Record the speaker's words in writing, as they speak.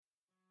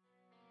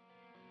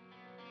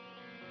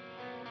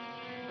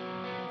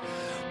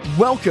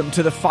Welcome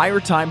to the Fire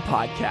Time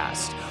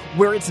Podcast,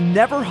 where it's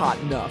never hot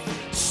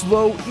enough,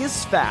 slow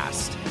is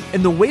fast,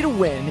 and the way to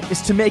win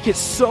is to make it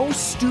so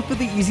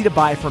stupidly easy to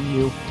buy from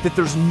you that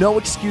there's no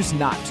excuse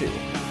not to.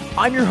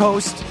 I'm your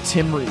host,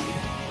 Tim Reed.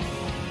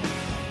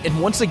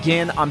 And once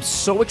again, I'm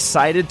so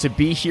excited to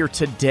be here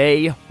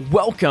today.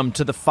 Welcome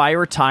to the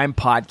Fire Time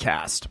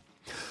Podcast.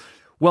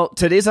 Well,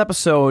 today's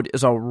episode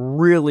is a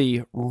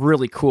really,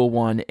 really cool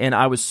one, and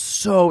I was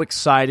so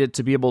excited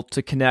to be able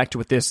to connect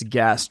with this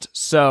guest.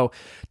 So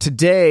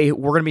today,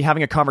 we're going to be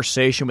having a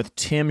conversation with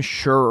Tim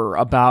Schurrer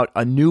about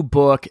a new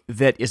book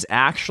that is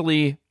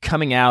actually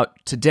coming out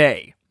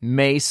today,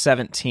 May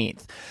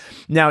 17th.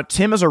 Now,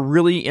 Tim has a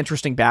really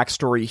interesting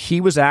backstory.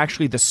 He was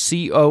actually the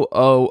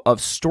COO of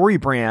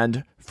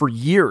StoryBrand for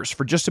years,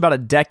 for just about a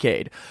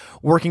decade,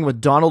 working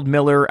with Donald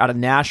Miller out of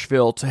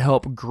Nashville to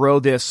help grow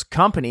this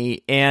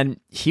company.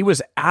 And he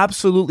was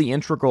absolutely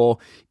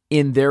integral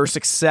in their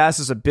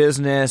success as a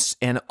business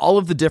and all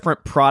of the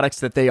different products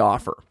that they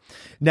offer.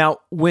 Now,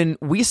 when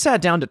we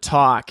sat down to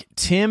talk,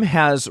 Tim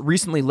has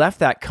recently left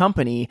that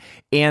company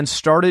and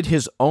started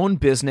his own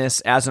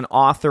business as an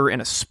author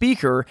and a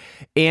speaker,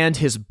 and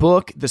his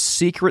book, The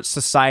Secret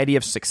Society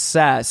of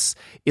Success,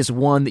 is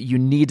one that you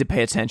need to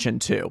pay attention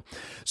to.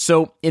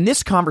 So in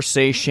this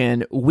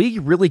conversation, we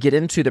really get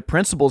into the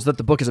principles that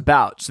the book is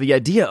about. So the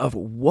idea of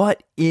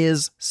what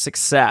is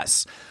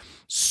success.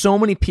 So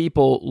many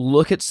people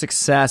look at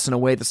success in a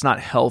way that's not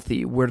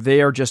healthy, where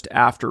they are just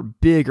after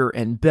bigger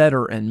and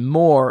better and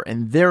more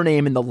and their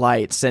name in the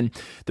lights, and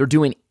they're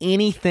doing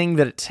anything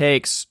that it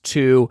takes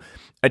to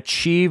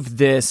achieve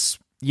this,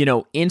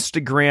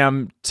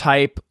 Instagram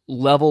type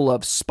level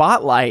of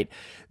spotlight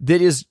that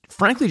is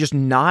frankly just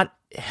not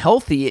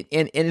healthy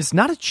and it's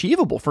not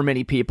achievable for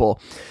many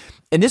people.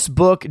 And this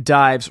book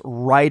dives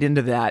right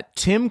into that.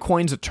 Tim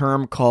coins a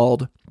term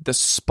called the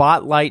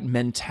spotlight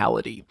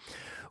mentality,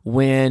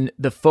 when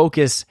the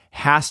focus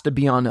has to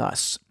be on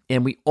us,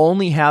 and we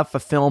only have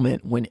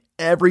fulfillment when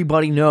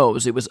everybody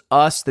knows it was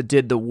us that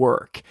did the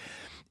work.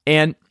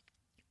 And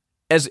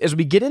as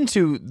we get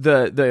into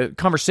the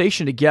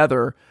conversation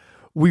together,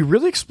 we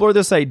really explore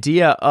this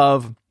idea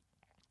of,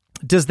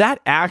 does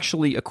that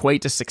actually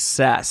equate to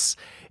success?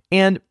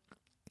 And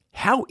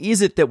how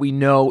is it that we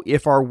know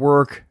if our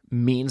work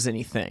means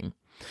anything?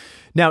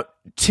 Now,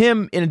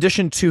 Tim, in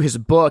addition to his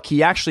book,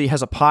 he actually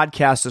has a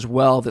podcast as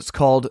well that's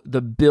called the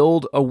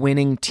Build a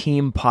Winning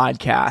Team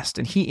Podcast,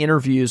 and he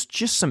interviews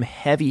just some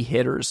heavy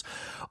hitters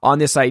on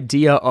this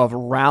idea of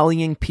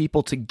rallying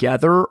people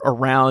together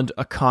around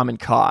a common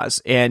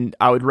cause. And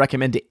I would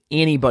recommend to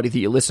anybody that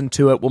you listen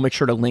to it. We'll make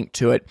sure to link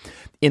to it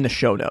in the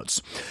show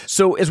notes.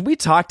 So as we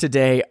talk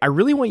today, I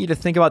really want you to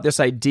think about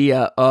this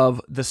idea of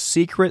the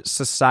secret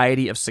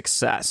society of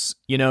success.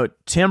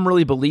 Tim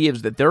really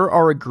believes that there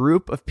are a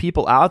group of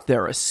people out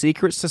there, a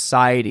secret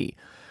society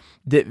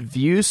that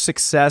views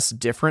success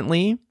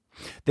differently.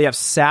 They have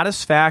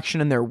satisfaction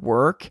in their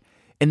work,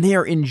 and they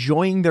are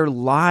enjoying their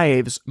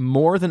lives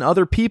more than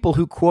other people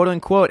who, quote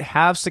unquote,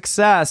 have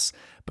success,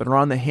 but are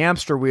on the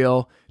hamster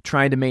wheel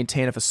trying to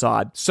maintain a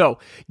facade. So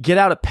get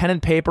out a pen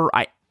and paper.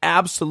 I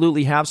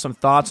absolutely have some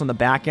thoughts on the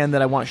back end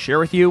that I want to share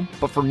with you.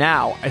 But for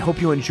now, I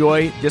hope you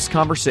enjoy this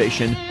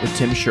conversation with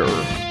Tim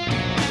Schurrer.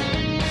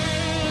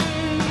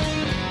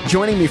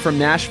 Joining me from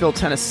Nashville,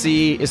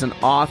 Tennessee is an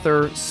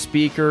author,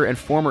 speaker, and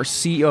former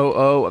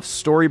COO of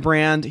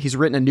StoryBrand. He's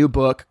written a new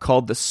book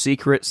called The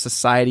Secret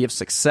Society of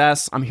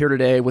Success. I'm here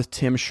today with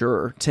Tim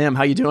Schurrer. Tim,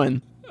 how you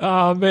doing?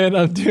 Oh, man,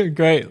 I'm doing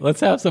great. Let's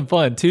have some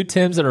fun. 2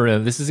 Tims in a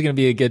room. This is going to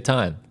be a good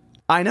time.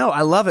 I know.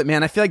 I love it,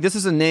 man. I feel like this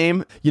is a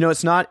name,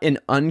 it's not an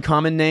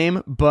uncommon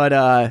name, but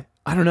I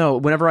don't know.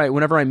 Whenever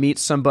I meet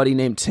somebody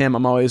named Tim,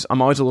 I'm always a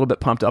little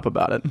bit pumped up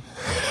about it.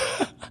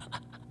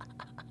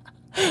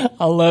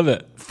 I love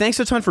it. Thanks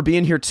a ton for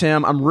being here,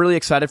 Tim. I'm really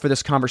excited for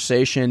this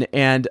conversation,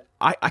 and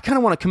I kind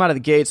of want to come out of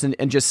the gates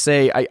and just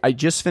say I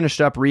just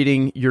finished up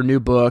reading your new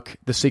book,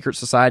 The Secret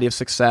Society of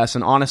Success,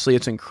 and honestly,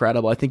 it's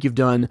incredible. I think you've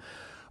done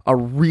a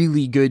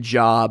really good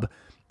job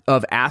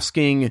of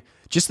asking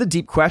just the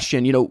deep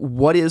question,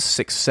 what is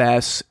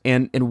success,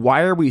 and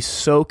why are we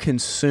so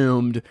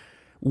consumed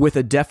with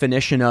a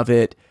definition of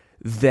it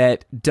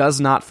that does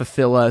not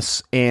fulfill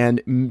us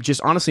and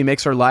just honestly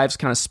makes our lives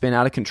kind of spin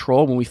out of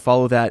control when we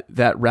follow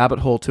that rabbit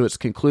hole to its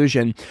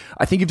conclusion.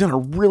 I think you've done a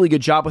really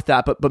good job with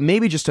that, but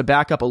maybe just to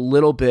back up a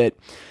little bit,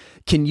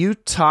 can you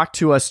talk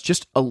to us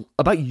just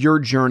about your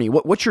journey?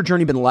 What's your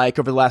journey been like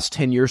over the last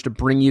 10 years to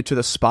bring you to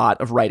the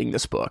spot of writing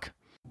this book?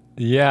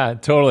 Yeah,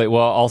 totally.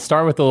 Well, I'll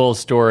start with a little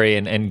story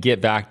and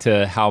get back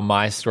to how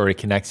my story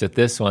connects with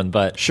this one.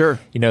 But sure,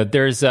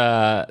 there's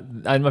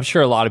I'm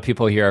sure a lot of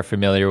people here are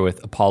familiar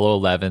with Apollo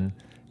 11.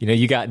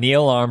 You got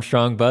Neil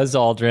Armstrong, Buzz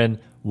Aldrin,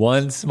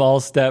 one small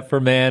step for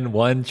man,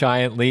 one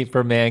giant leap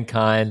for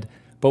mankind.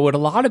 But what a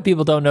lot of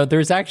people don't know,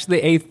 there's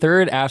actually a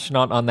third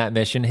astronaut on that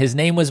mission. His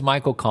name was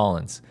Michael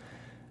Collins.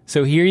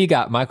 So here you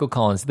got Michael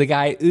Collins, the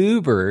guy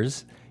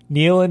Ubers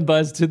Neil and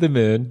Buzz to the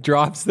moon,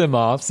 drops them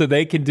off so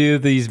they can do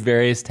these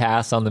various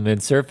tasks on the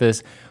moon's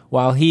surface,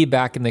 while he,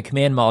 back in the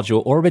command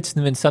module, orbits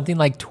the moon something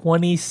like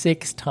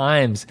 26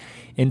 times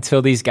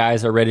until these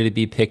guys are ready to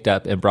be picked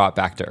up and brought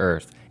back to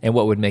Earth. And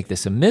what would make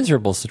this a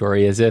miserable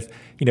story is if,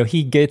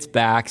 he gets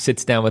back,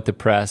 sits down with the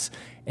press,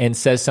 and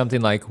says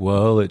something like,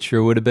 well, it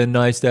sure would have been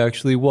nice to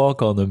actually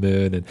walk on the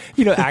moon, and,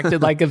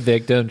 acted like a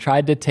victim,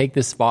 tried to take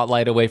the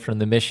spotlight away from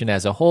the mission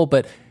as a whole.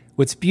 But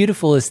what's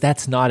beautiful is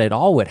that's not at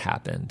all what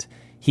happened.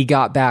 He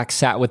got back,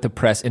 sat with the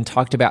press, and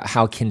talked about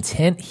how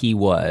content he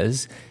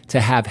was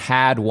to have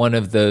had one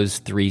of those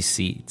 3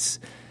 seats.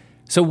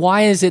 So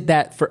why is it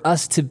that for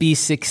us to be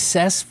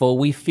successful,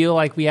 we feel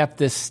like we have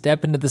to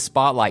step into the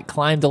spotlight,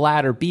 climb the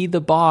ladder, be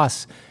the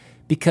boss?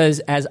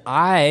 Because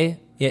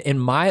in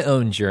my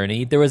own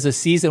journey, there was a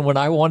season when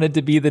I wanted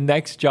to be the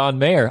next John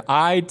Mayer.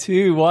 I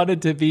too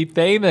wanted to be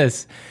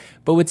famous.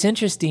 But what's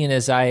interesting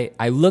is I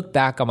look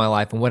back on my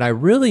life, and what I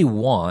really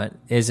want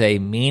is a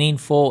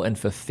meaningful and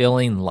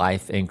fulfilling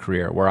life and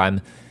career where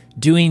I'm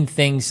doing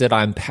things that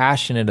I'm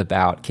passionate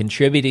about,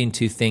 contributing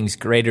to things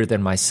greater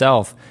than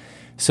myself.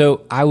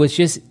 So I was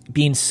just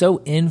being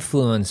so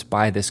influenced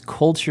by this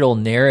cultural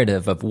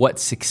narrative of what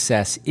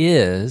success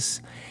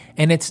is.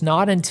 And it's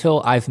not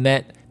until I've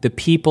met the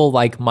people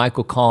like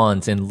Michael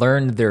Collins and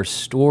learned their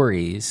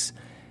stories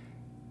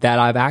that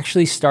I've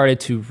actually started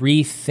to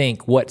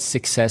rethink what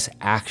success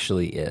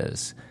actually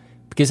is.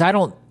 Because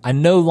I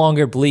no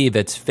longer believe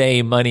it's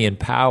fame, money, and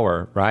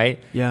power, right?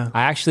 Yeah.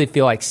 I actually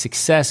feel like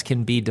success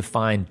can be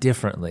defined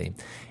differently.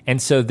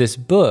 And so this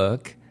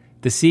book,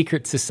 The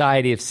Secret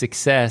Society of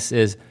Success,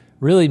 is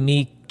really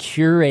me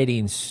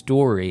curating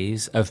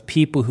stories of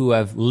people who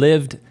have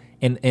lived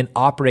and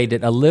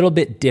operated a little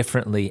bit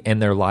differently in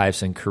their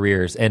lives and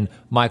careers, and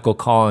Michael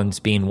Collins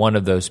being one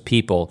of those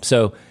people.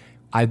 So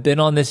I've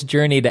been on this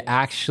journey to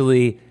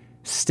actually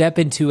step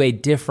into a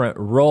different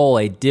role,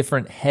 a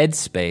different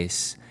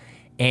headspace.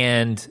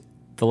 And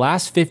the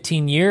last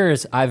 15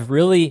 years, I've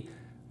really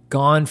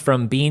gone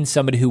from being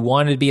somebody who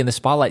wanted to be in the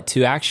spotlight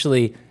to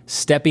actually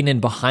stepping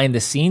in behind the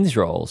scenes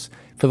roles.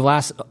 For the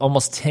last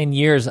almost 10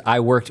 years, I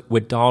worked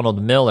with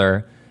Donald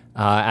Miller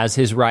as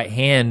his right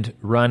hand,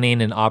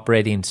 running and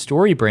operating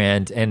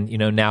StoryBrand, and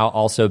now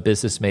also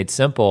Business Made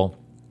Simple.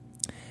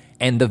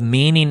 And the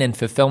meaning and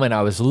fulfillment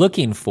I was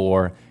looking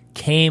for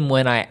came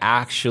when I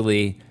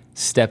actually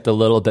stepped a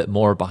little bit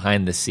more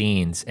behind the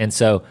scenes. And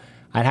so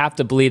I'd have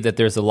to believe that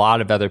there's a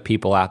lot of other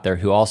people out there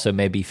who also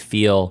maybe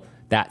feel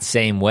that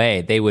same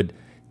way. They would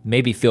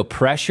maybe feel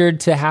pressured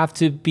to have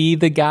to be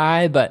the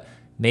guy, but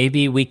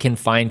maybe we can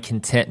find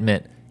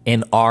contentment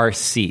in our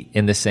seat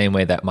in the same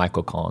way that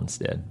Michael Collins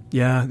did.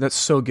 Yeah, that's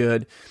so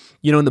good.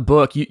 In the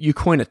book, you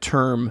coin a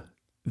term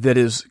that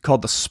is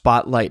called the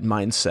spotlight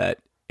mindset.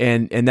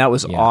 And that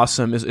was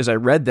awesome. As I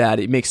read that,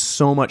 it makes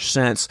so much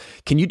sense.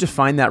 Can you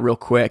define that real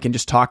quick and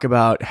just talk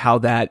about how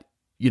that,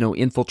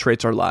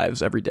 infiltrates our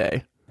lives every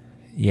day?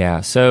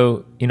 Yeah.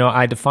 So,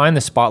 I define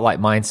the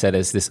spotlight mindset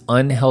as this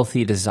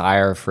unhealthy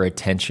desire for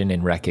attention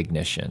and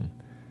recognition.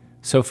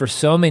 So for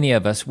so many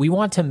of us, we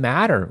want to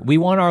matter. We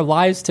want our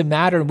lives to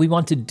matter, and we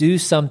want to do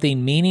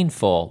something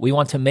meaningful. We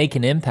want to make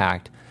an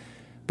impact.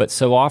 But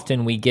so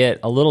often we get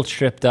a little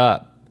tripped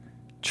up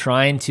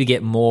trying to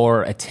get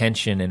more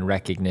attention and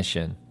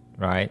recognition,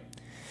 right?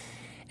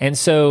 And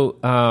so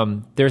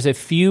there's a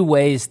few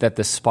ways that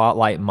the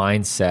spotlight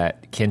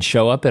mindset can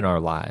show up in our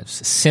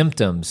lives,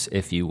 symptoms,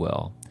 if you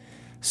will.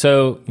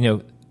 So,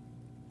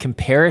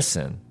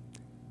 comparison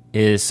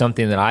is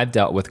something that I've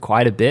dealt with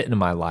quite a bit in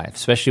my life,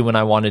 especially when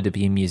I wanted to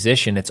be a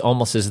musician. It's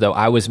almost as though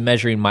I was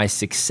measuring my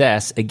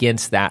success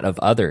against that of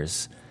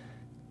others.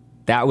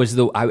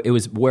 It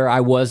was where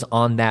I was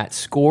on that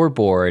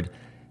scoreboard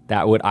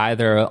that would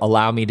either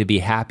allow me to be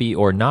happy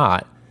or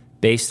not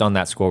based on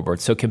that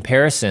scoreboard. So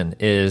comparison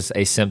is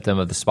a symptom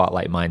of the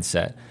spotlight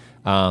mindset.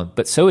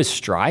 But so is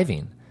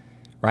striving,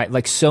 right?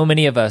 Like so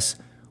many of us,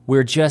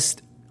 we're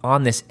just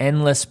on this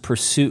endless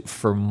pursuit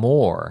for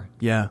more.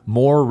 Yeah.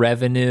 More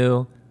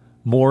revenue,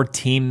 more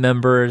team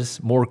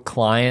members, more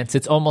clients.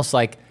 It's almost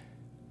like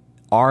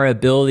our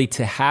ability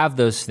to have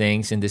those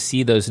things and to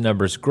see those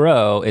numbers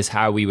grow is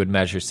how we would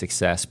measure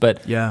success.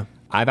 But yeah,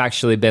 I've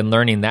actually been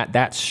learning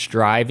that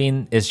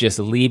striving is just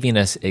leaving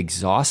us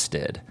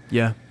exhausted.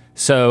 Yeah.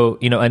 So,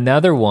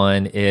 another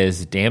one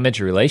is damaged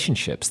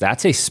relationships.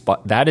 That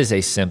is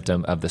a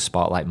symptom of the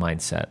spotlight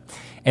mindset.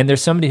 And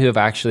there's somebody who have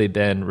actually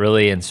been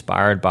really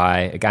inspired by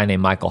a guy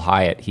named Michael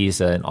Hyatt.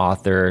 He's an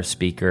author,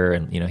 speaker,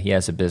 and, he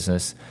has a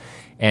business.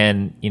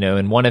 And,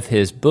 in one of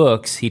his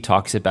books, he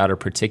talks about a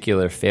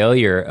particular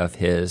failure of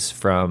his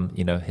from,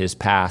 his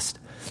past.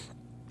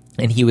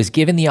 And he was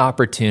given the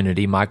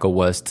opportunity, Michael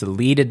was, to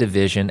lead a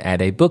division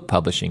at a book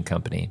publishing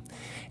company.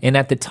 And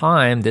at the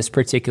time, this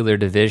particular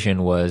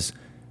division was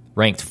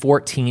ranked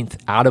 14th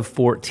out of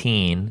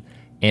 14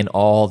 in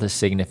all the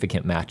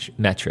significant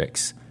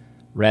metrics: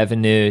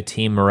 revenue,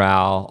 team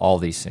morale, all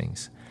these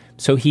things.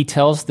 So he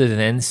tells the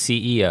then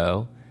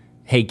CEO,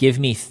 hey, give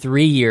me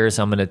 3 years,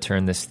 I'm going to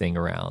turn this thing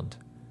around.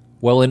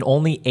 Well, in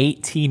only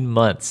 18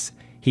 months,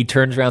 he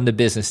turns around the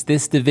business.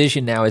 This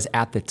division now is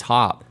at the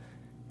top.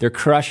 They're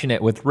crushing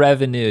it with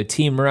revenue,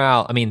 team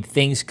morale. I mean,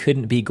 things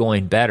couldn't be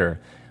going better.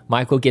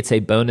 Michael gets a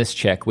bonus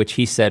check, which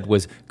he said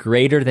was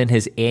greater than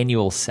his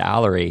annual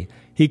salary.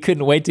 He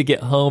couldn't wait to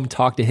get home,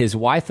 talk to his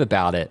wife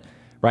about it,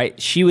 right?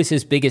 She was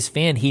his biggest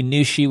fan. He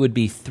knew she would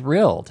be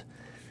thrilled.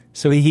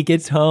 So he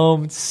gets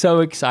home, so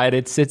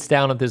excited, sits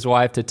down with his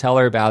wife to tell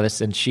her about this,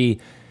 and she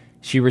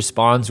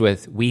responds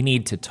with, "We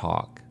need to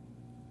talk."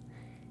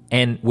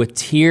 And with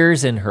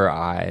tears in her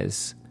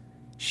eyes,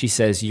 she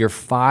says, "Your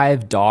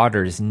 5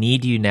 daughters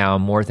need you now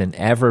more than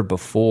ever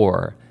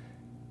before.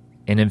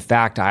 And in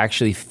fact, I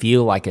actually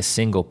feel like a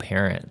single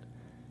parent."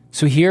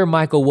 So here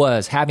Michael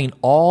was having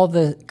all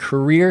the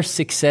career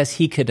success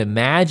he could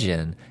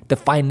imagine, the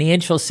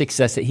financial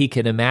success that he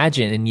could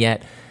imagine, and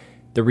yet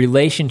the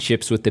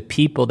relationships with the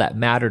people that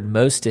mattered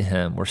most to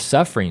him were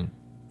suffering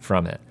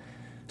from it.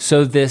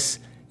 So this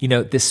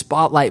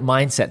spotlight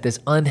mindset, this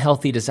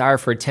unhealthy desire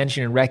for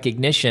attention and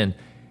recognition,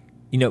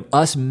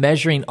 us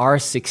measuring our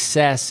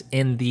success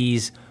in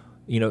these,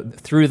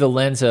 through the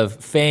lens of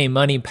fame,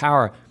 money,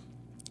 power,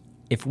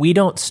 if we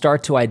don't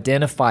start to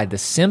identify the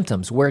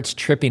symptoms where it's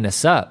tripping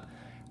us up,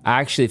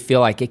 I actually feel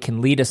like it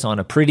can lead us on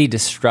a pretty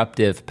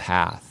disruptive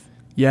path.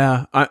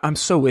 Yeah, I'm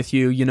so with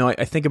you.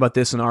 I think about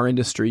this in our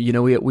industry.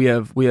 We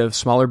have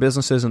smaller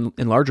businesses and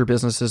larger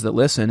businesses that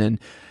listen, and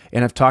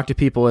I've talked to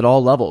people at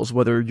all levels,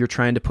 whether you're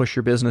trying to push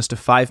your business to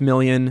 5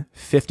 million,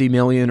 50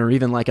 million, or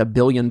even like $1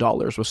 billion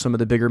with some of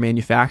the bigger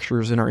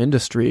manufacturers in our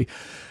industry.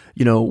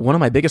 One of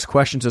my biggest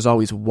questions is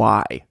always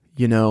why.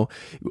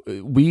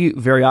 We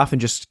very often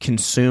just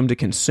consume to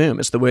consume.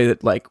 It's the way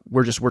that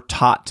we're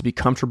taught to be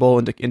comfortable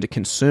and to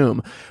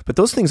consume. But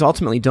those things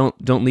ultimately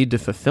don't lead to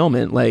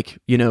fulfillment.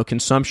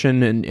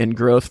 Consumption and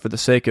growth for the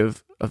sake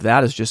of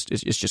that is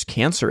just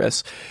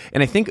cancerous.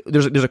 And I think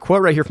there's a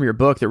quote right here from your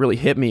book that really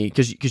hit me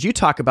because you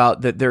talk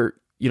about that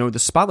the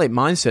spotlight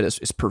mindset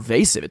is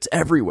pervasive. It's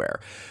everywhere.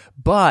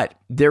 But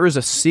there is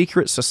a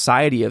secret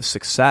society of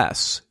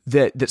success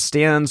that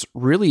stands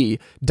really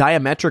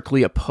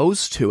diametrically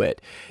opposed to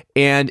it.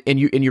 And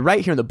you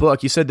write here in the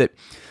book, you said that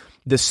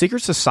the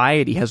secret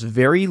society has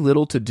very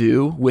little to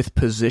do with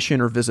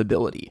position or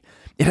visibility.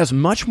 It has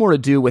much more to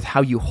do with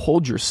how you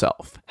hold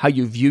yourself, how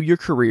you view your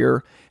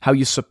career, how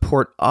you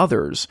support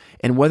others,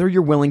 and whether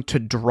you're willing to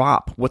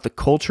drop what the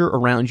culture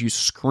around you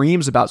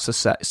screams about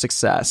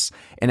success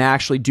and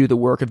actually do the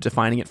work of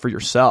defining it for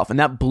yourself. And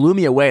that blew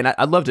me away. And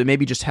I'd love to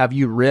maybe just have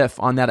you riff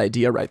on that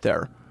idea right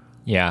there.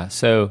 Yeah.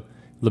 So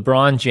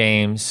LeBron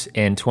James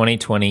in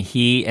 2020,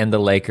 he and the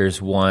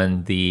Lakers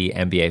won the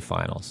NBA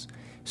Finals.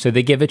 So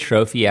they give a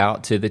trophy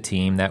out to the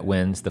team that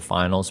wins the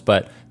finals,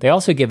 but they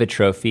also give a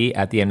trophy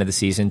at the end of the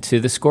season to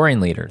the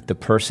scoring leader, the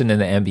person in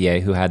the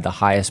NBA who had the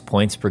highest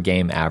points per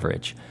game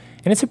average.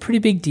 And it's a pretty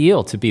big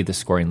deal to be the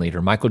scoring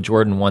leader. Michael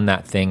Jordan won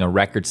that thing a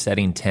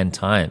record-setting 10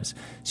 times.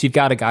 So you've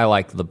got a guy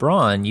like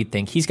LeBron, you'd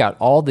think he's got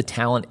all the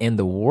talent in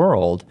the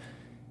world,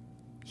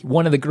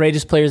 one of the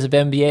greatest players of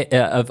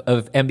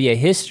NBA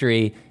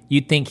history.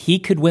 You'd think he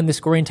could win the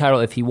scoring title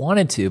if he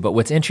wanted to. But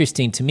what's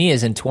interesting to me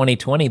is in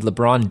 2020,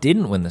 LeBron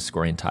didn't win the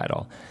scoring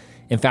title.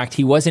 In fact,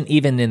 he wasn't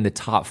even in the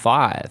top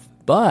 5.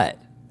 But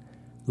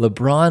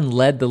LeBron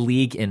led the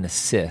league in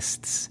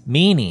assists,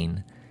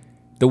 meaning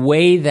the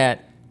way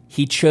that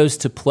he chose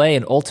to play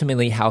and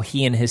ultimately how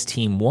he and his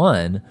team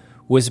won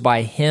was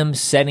by him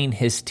setting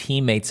his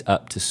teammates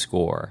up to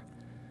score.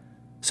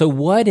 So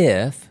what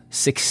if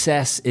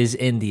success is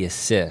in the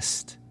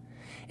assist?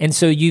 And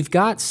so you've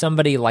got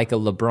somebody like a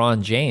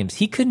LeBron James.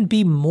 He couldn't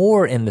be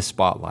more in the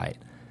spotlight.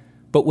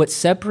 But what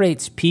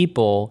separates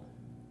people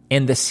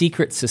and the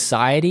secret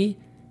society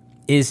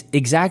is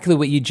exactly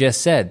what you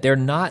just said. They're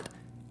not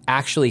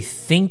actually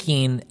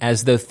thinking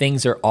as though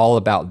things are all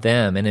about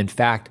them. And in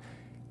fact,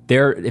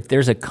 if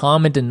there's a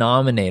common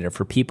denominator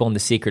for people in the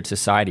secret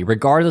society,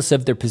 regardless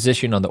of their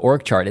position on the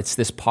org chart, it's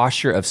this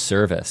posture of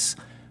service,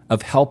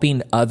 of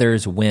helping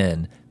others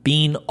win,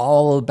 being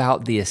all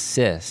about the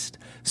assist.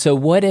 So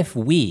what if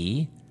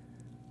we,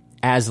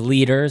 as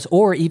leaders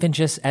or even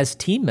just as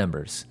team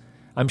members,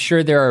 I'm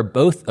sure there are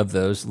both of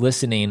those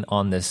listening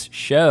on this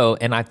show,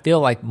 and I feel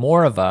like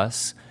more of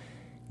us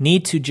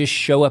need to just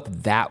show up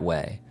that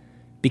way.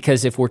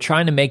 Because if we're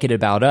trying to make it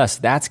about us,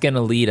 that's going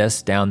to lead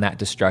us down that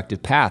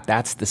destructive path.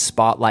 That's the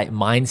spotlight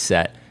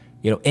mindset,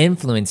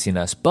 influencing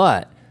us.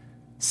 But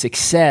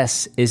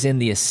success is in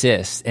the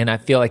assist, and I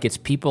feel like it's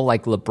people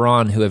like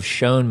LeBron who have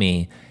shown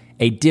me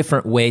a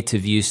different way to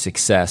view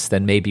success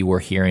than maybe we're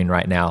hearing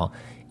right now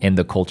in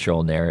the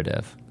cultural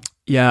narrative.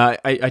 Yeah,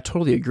 I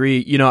totally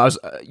agree. You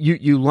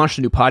launched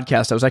a new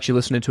podcast. I was actually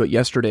listening to it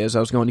yesterday as I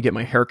was going to get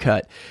my hair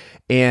cut.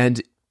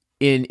 And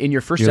in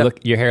your first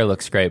your hair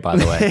looks great, by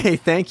the way. Hey,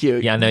 thank you.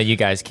 Yeah, I know you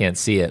guys can't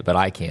see it, but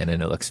I can,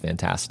 and it looks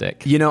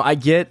fantastic.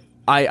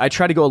 I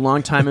try to go a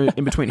long time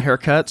in between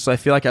haircuts, so I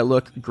feel like I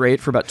look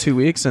great for about 2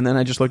 weeks, and then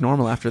I just look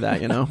normal after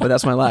that, but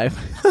that's my life.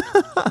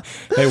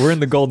 Hey, we're in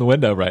the golden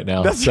window right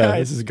now, that's so right.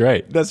 This is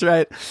great. That's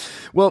right.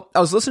 Well, I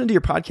was listening to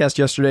your podcast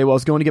yesterday while I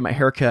was going to get my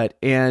haircut,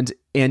 and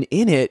in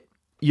it,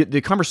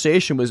 the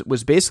conversation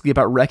was basically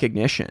about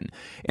recognition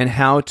and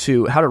how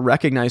to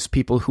recognize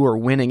people who are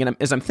winning. And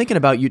as I'm thinking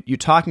about you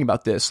talking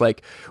about this,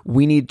 like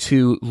we need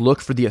to look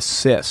for the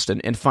assist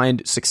and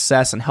find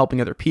success in helping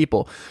other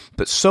people.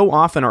 But so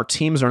often our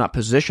teams are not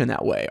positioned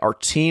that way. Our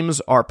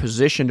teams are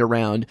positioned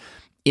around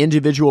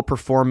individual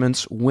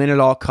performance, win at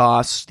all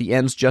costs, the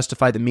ends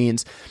justify the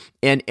means.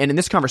 And in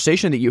this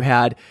conversation that you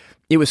had,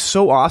 it was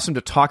so awesome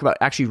to talk about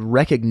actually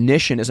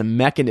recognition as a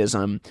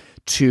mechanism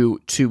to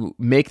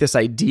make this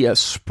idea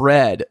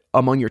spread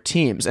among your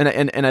teams. And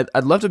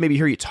I'd love to maybe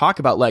hear you talk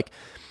about, like,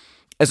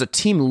 as a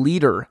team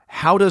leader,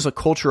 how does a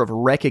culture of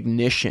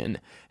recognition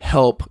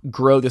help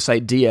grow this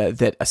idea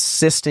that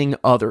assisting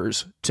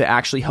others to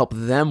actually help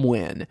them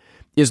win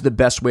is the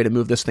best way to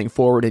move this thing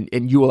forward,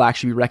 and you will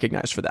actually be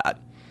recognized for that?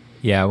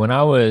 Yeah, when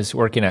I was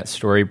working at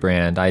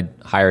StoryBrand, I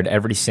hired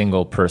every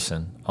single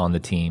person on the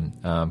team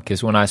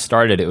because when I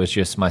started, it was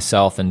just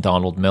myself and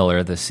Donald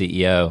Miller, the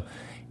CEO,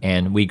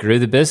 and we grew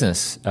the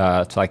business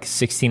to like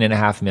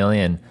 $16.5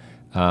 million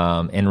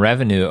in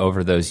revenue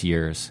over those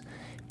years.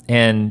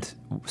 And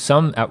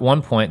at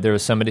one point, there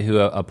was somebody who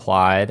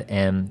applied,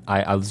 and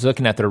I was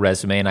looking at their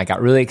resume, and I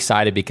got really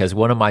excited because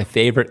one of my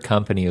favorite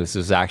companies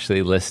was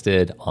actually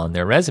listed on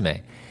their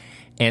resume.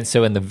 And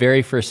so in the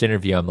very first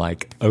interview, I'm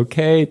like,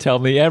 okay, tell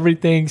me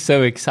everything.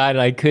 So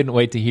excited. I couldn't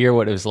wait to hear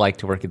what it was like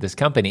to work at this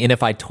company. And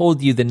if I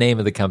told you the name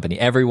of the company,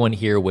 everyone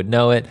here would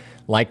know it,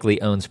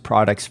 likely owns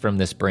products from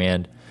this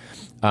brand.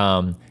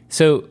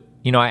 So,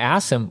 I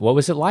asked them, what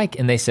was it like?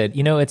 And they said,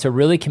 it's a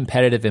really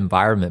competitive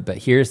environment, but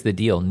here's the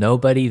deal.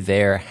 Nobody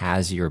there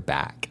has your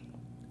back.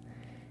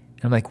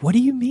 And I'm like, what do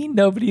you mean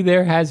nobody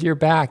there has your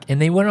back?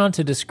 And they went on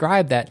to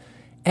describe that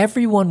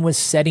everyone was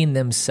setting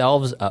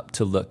themselves up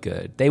to look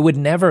good. They would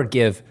never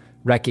give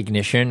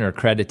recognition or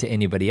credit to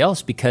anybody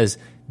else because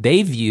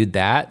they viewed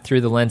that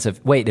through the lens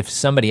of, wait, if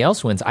somebody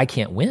else wins, I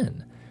can't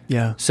win.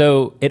 Yeah.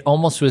 So it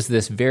almost was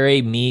this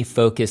very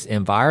me-focused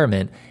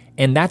environment,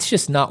 and that's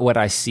just not what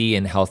I see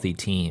in healthy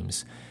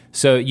teams.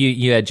 So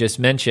you had just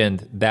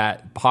mentioned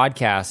that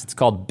podcast. It's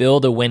called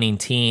Build a Winning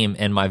Team,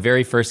 and my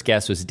very first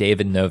guest was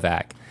David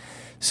Novak.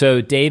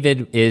 So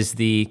David is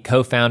the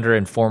co-founder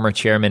and former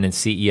chairman and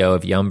CEO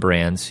of Yum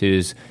Brands,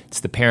 it's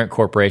the parent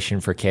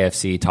corporation for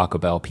KFC, Taco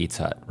Bell,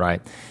 Pizza Hut,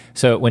 right?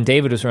 So when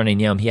David was running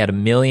Yum, he had 1.5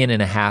 million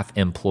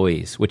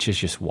employees, which is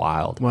just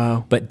wild.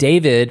 Wow. But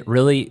David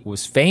really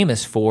was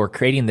famous for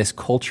creating this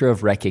culture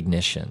of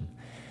recognition.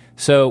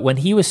 So when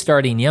he was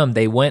starting Yum,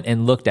 they went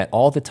and looked at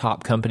all the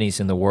top companies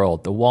in the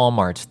world, the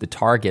Walmarts, the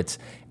Targets,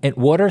 and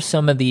what are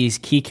some of these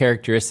key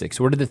characteristics?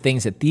 What are the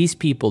things that these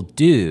people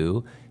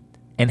do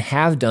and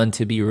have done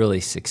to be really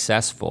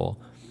successful?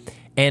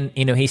 And,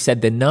 he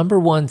said the number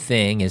one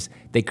thing is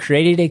they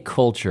created a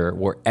culture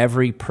where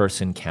every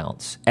person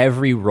counts,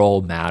 every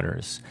role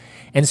matters.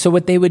 And so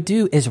what they would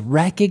do is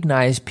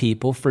recognize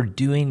people for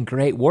doing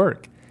great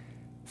work,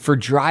 for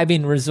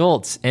driving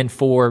results, and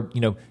for,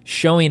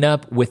 showing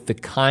up with the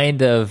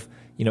kind of,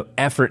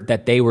 effort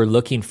that they were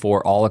looking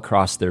for all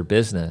across their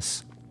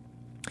business.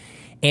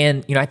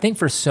 And, I think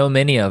for so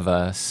many of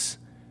us,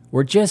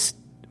 we're just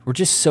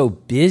so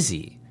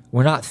busy.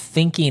 We're not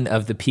thinking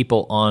of the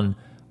people on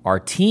our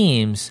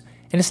teams,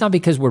 and it's not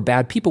because we're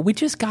bad people. We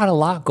just got a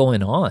lot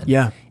going on.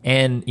 Yeah.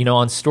 And,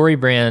 on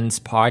StoryBrand's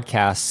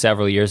podcast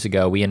several years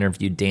ago, we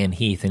interviewed Dan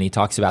Heath, and he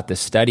talks about this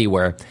study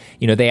where,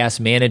 they asked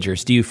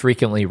managers, do you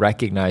frequently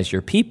recognize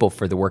your people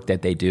for the work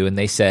that they do? And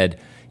they said,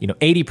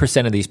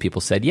 80% of these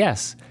people said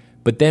yes.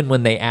 But then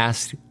when they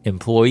asked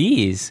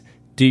employees,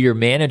 do your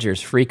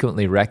managers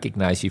frequently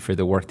recognize you for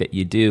the work that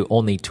you do?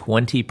 Only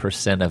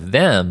 20% of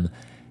them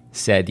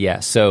said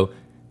yes. So,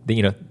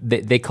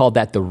 they called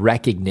that the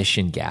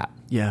recognition gap.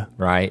 Yeah.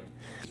 Right?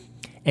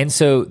 And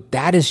so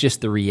that is just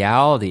the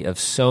reality of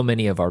so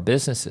many of our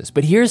businesses.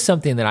 But here's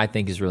something that I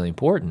think is really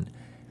important.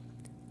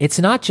 It's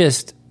not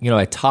just,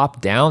 a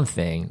top-down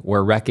thing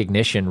where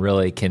recognition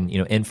really can,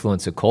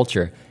 influence a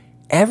culture.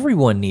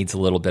 Everyone needs a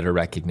little bit of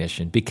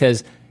recognition,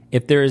 because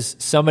if there's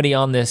somebody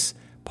on this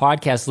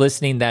podcast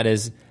listening that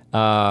is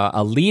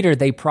a leader,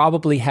 they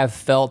probably have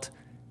felt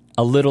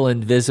a little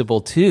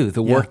invisible too.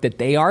 The work that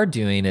they are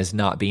doing is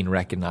not being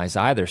recognized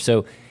either.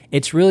 So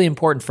it's really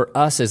important for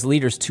us as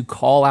leaders to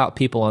call out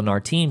people on our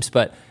teams.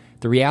 But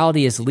the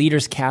reality is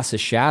leaders cast a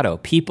shadow.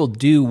 People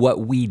do what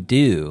we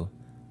do,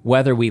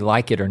 whether we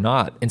like it or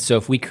not. And so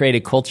if we create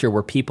a culture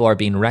where people are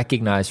being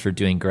recognized for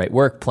doing great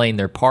work, playing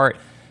their part,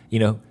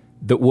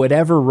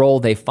 whatever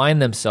role they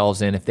find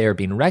themselves in, if they are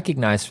being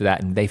recognized for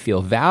that and they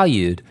feel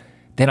valued,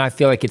 then I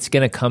feel like it's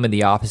going to come in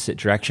the opposite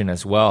direction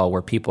as well,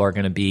 where people are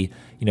going to be,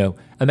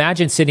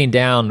 imagine sitting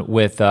down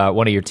with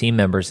one of your team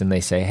members and they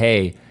say,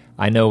 hey,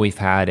 I know we've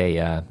had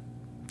a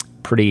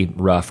pretty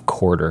rough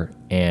quarter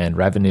and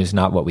revenue's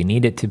not what we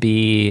need it to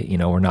be.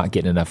 We're not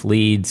getting enough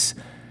leads.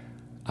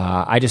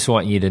 I just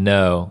want you to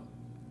know,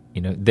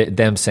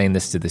 them saying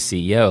this to the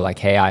CEO, like,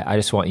 hey, I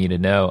just want you to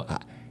know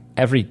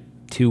every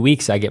 2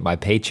 weeks I get my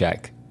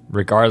paycheck,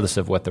 regardless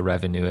of what the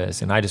revenue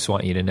is. And I just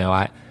want you to know,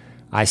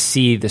 I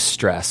see the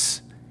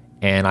stress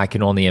And I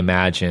can only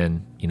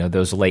imagine,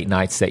 those late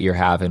nights that you're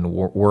having,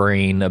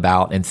 worrying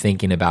about and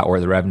thinking about where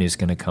the revenue is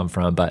going to come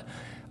from. But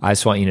I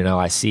just want you to know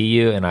I see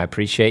you and I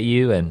appreciate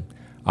you, and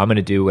I'm going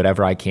to do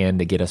whatever I can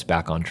to get us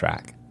back on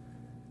track.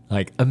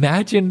 Like,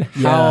 imagine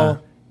how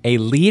a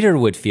leader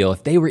would feel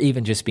if they were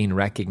even just being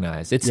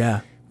recognized.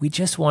 We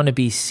just want to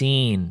be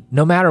seen,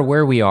 no matter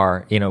where we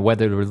are,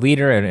 whether we're a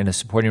leader or in a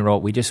supporting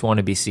role, we just want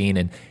to be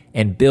seen,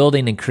 and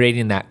building and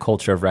creating that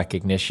culture of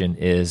recognition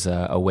is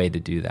a way to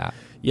do that.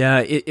 Yeah,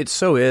 it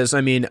so is. I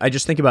mean, I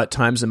just think about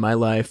times in my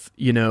life,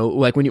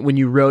 like when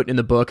you wrote in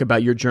the book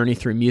about your journey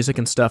through music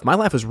and stuff, my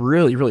life was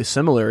really, really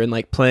similar, and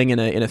like playing in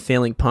a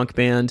failing punk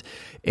band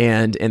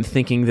and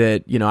thinking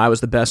that, I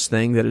was the best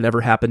thing that had ever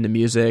happened to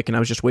music, and I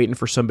was just waiting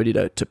for somebody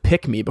to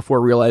pick me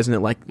before realizing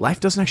that like life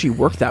doesn't actually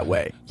work that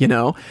way,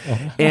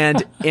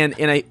 And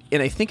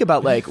I think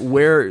about like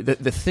where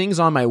the things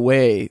on my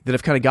way that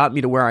have kind of gotten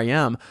me to where I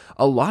am,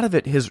 a lot of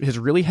it has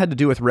really had to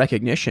do with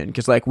recognition,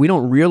 because like we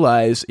don't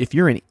realize if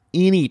you're in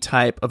any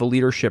type of a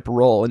leadership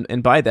role,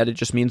 and by that it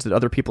just means that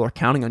other people are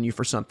counting on you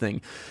for something,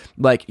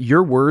 like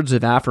your words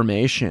of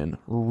affirmation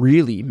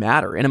really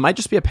matter. And it might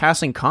just be a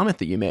passing comment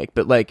that you make,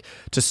 but like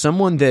to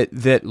someone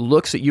that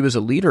looks at you as a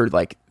leader,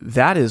 like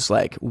that is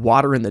like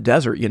water in the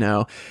desert,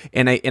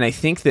 And I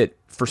think that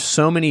for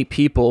so many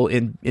people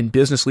in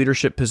business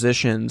leadership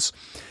positions,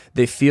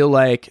 they feel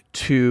like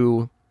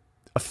to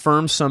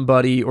affirm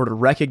somebody or to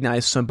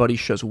recognize somebody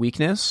shows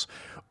weakness.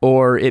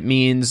 Or it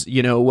means,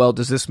 well,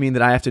 does this mean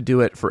that I have to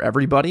do it for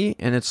everybody?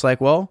 And it's like,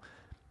 well,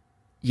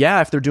 yeah,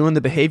 if they're doing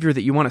the behavior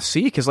that you want to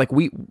see, because like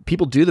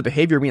people do the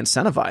behavior we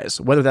incentivize,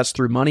 whether that's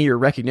through money or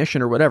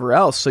recognition or whatever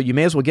else. So you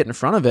may as well get in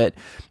front of it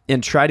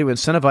and try to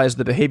incentivize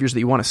the behaviors that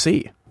you want to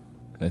see.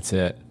 That's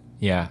it.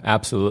 Yeah,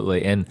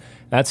 absolutely. And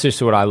that's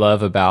just what I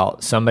love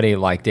about somebody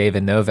like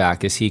David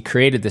Novak, is he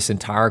created this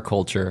entire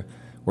culture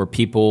where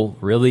people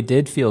really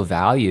did feel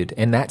valued.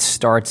 And that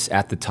starts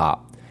at the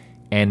top.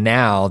 And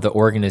now the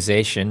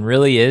organization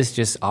really is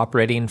just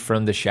operating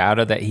from the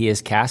shadow that he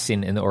is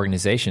casting in the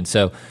organization.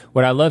 So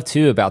what I love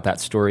too about that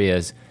story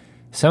is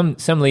some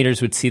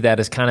leaders would see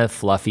that as kind of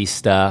fluffy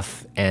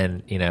stuff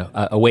and,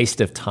 a waste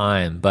of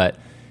time. But,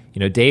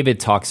 David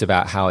talks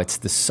about how it's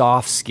the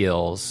soft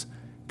skills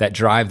that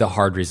drive the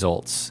hard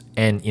results.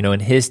 And,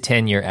 in his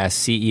tenure as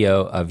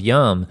CEO of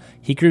Yum,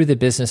 he grew the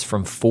business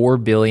from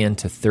 $4 billion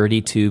to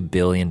 $32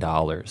 billion.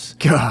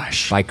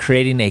 Gosh. By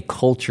creating a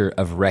culture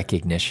of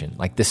recognition.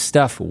 Like, this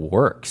stuff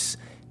works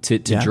to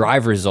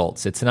drive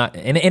results. It's not,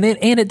 and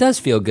it does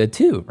feel good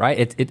too,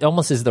 right? It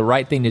almost is the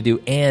right thing to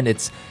do, and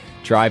it's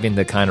driving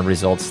the kind of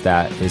results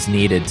that is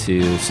needed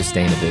to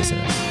sustain a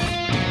business.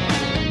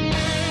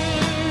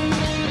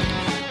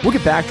 We'll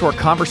get back to our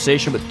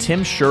conversation with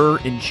Tim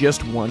Schurrer in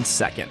just 1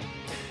 second.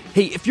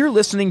 Hey, if you're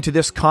listening to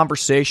this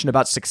conversation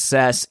about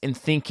success and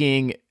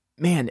thinking,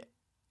 man,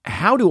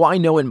 how do I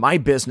know in my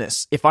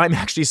business if I'm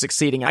actually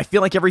succeeding? I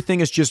feel like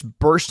everything is just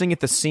bursting at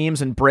the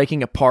seams and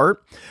breaking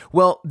apart.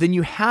 Well, then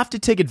you have to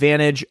take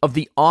advantage of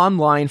the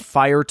online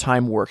Fire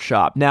Time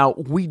Workshop. Now,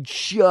 we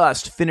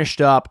just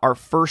finished up our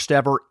first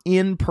ever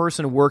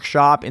in-person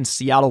workshop in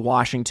Seattle,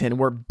 Washington,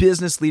 where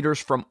business leaders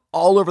from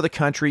all over the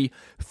country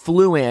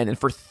flew in, and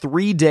for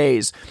 3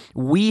 days,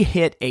 we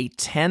hit a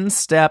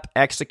 10-step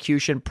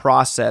execution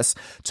process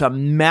to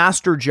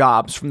master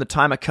jobs from the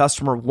time a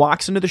customer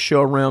walks into the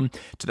showroom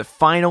to the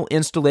final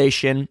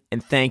installation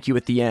and thank you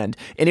at the end.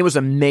 And it was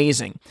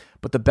amazing.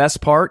 But the best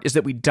part is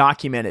that we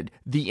documented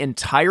the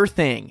entire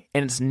thing,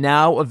 and it's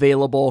now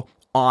available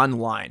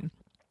online.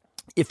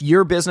 If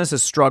your business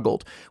has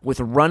struggled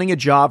with running a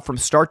job from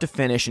start to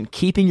finish and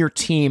keeping your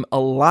team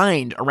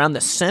aligned around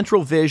the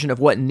central vision of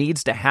what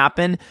needs to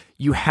happen,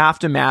 you have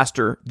to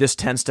master this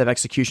 10-step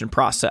execution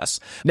process.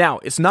 Now,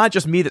 it's not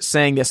just me that's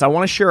saying this. I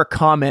want to share a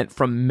comment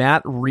from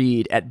Matt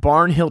Reed at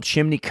Barnhill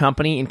Chimney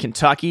Company in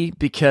Kentucky,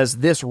 because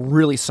this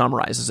really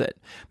summarizes it.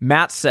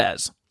 Matt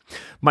says,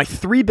 "My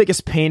 3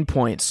 biggest pain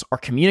points are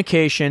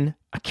communication,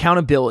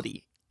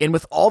 accountability, and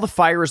with all the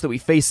fires that we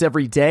face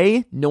every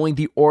day, knowing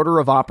the order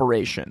of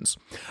operations.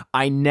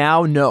 I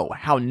now know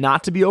how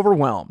not to be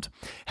overwhelmed,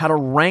 how to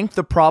rank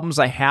the problems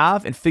I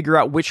have and figure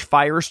out which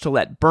fires to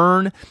let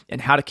burn, and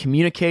how to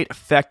communicate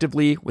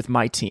effectively with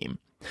my team."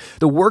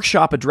 The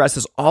workshop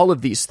addresses all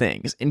of these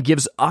things and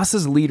gives us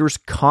as leaders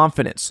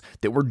confidence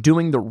that we're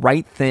doing the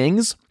right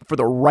things for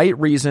the right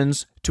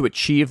reasons to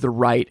achieve the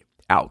right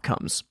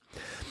outcomes.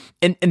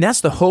 And that's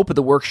the hope of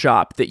the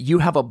workshop, that you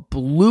have a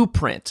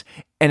blueprint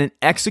and an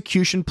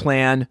execution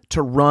plan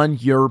to run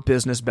your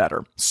business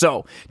better.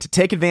 So to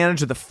take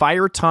advantage of the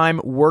Fire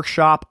Time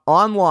Workshop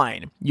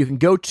online, you can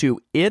go to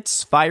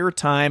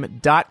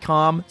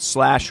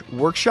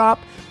itsfiretime.com/workshop.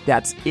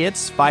 That's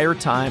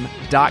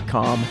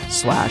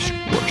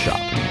itsfiretime.com/workshop.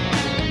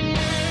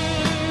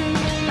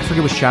 I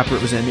forget which chapter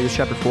it was in. Maybe it was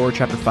chapter 4 or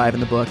chapter 5 in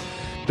the book.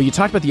 But you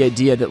talked about the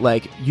idea that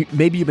like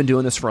maybe you've been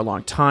doing this for a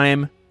long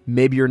time.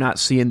 Maybe you're not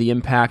seeing the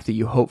impact that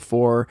you hope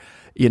for.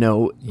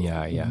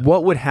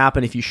 What would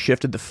happen if you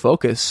shifted the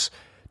focus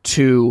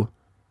to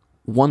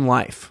one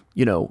life,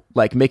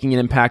 like making an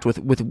impact with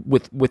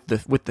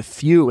the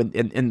few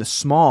and the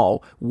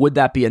small, would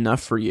that be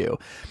enough for you?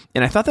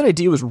 And I thought that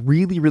idea was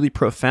really, really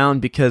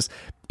profound because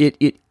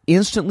it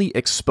instantly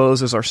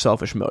exposes our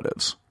selfish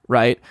motives,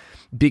 right?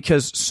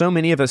 Because so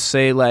many of us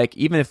say, like,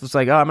 even if it's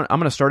like, oh, I'm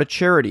going to start a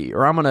charity,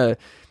 or I'm going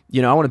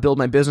to, I want to build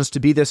my business to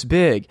be this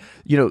big.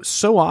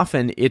 So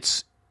often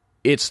it's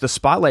the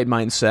spotlight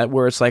mindset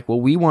where it's like, well,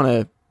 we want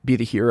to be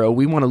the hero.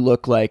 We want to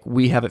look like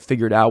we have it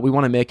figured out. We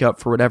want to make up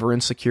for whatever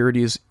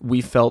insecurities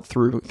we felt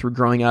through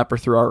growing up or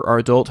through our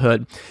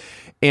adulthood.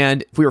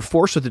 And if we were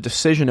forced with the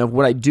decision of,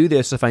 would I do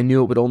this if I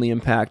knew it would only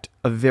impact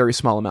a very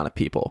small amount of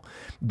people?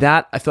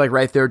 That, I feel like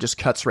right there just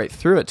cuts right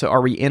through it to,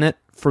 are we in it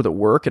for the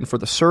work and for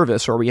the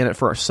service, or are we in it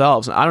for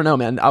ourselves? And I don't know,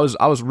 man. I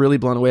was really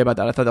blown away by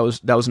that. I thought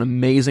that was an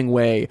amazing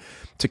way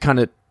to kind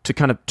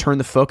of turn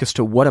the focus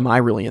to, what am I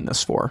really in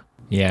this for?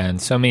 Yeah,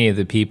 and so many of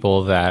the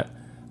people that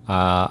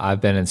I've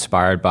been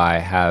inspired by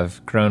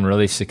have grown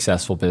really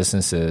successful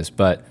businesses,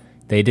 but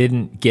they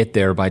didn't get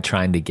there by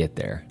trying to get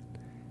there.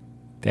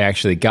 They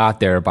actually got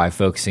there by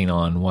focusing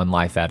on one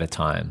life at a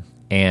time.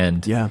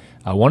 And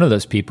one of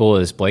those people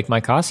is Blake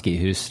Mycoskie,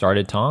 who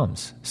started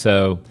Tom's.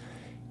 So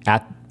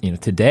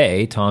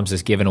today, Tom's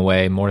has given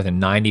away more than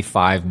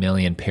 95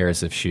 million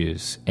pairs of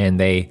shoes, and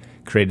they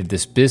created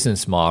this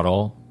business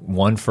model,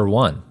 one for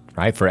one,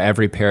 right? For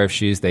every pair of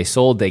shoes they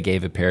sold, they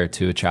gave a pair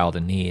to a child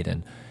in need.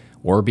 And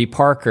Warby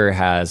Parker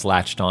has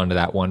latched onto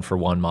that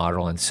one-for-one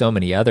model, and so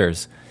many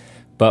others.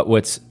 But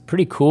what's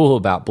pretty cool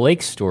about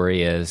Blake's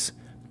story is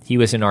he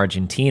was in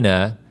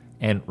Argentina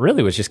and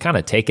really was just kind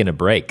of taking a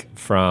break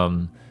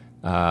from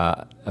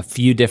a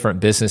few different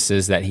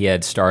businesses that he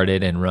had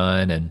started and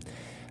run.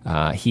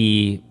 And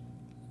he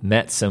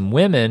met some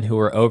women who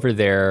were over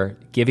there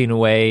giving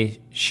away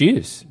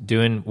shoes,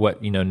 doing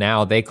what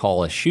now they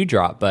call a shoe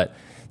drop. But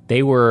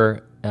they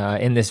were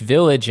in this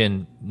village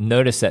and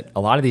noticed that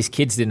a lot of these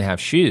kids didn't have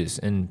shoes,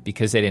 and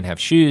because they didn't have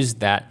shoes,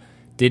 that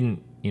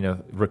didn't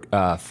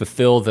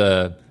fulfill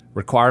the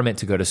requirement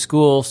to go to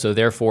school. So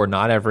therefore,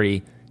 not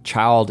every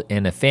child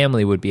in a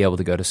family would be able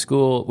to go to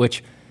school.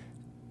 Which,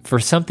 for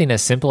something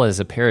as simple as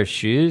a pair of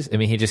shoes, I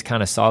mean, he just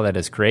kind of saw that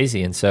as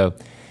crazy, and so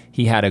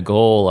he had a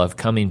goal of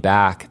coming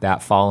back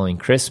that following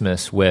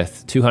Christmas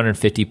with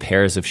 250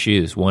 pairs of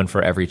shoes, one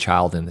for every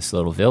child in this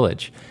little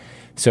village.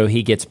 So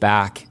he gets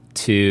back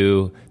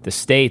to the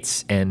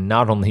States and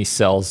not only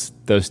sells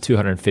those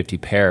 250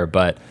 pair,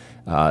 but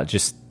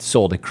just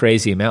sold a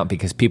crazy amount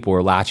because people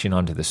were latching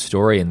onto the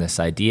story and this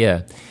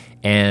idea.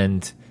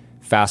 And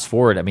fast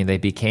forward, I mean, they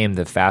became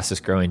the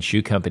fastest growing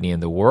shoe company in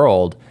the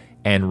world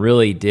and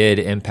really did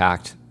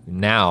impact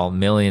now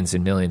millions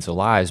and millions of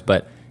lives.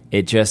 But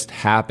it just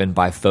happened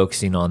by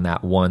focusing on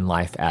that one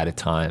life at a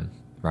time,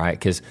 right?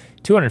 Because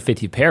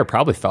 250 pair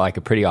probably felt like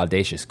a pretty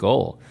audacious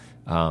goal.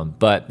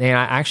 But I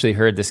actually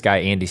heard this guy,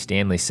 Andy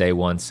Stanley, say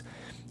once,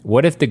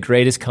 what if the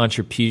greatest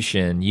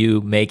contribution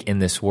you make in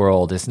this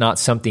world is not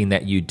something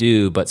that you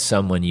do, but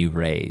someone you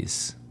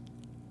raise?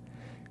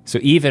 So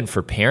even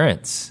for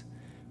parents,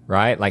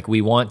 right? Like,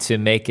 we want to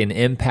make an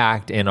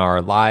impact in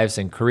our lives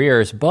and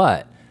careers,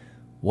 but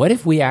what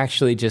if we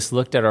actually just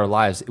looked at our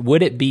lives?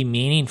 Would it be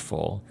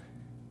meaningful?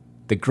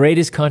 The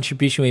greatest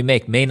contribution we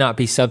make may not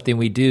be something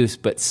we do,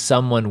 but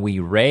someone we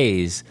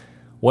raise.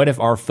 What if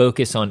our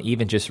focus on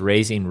even just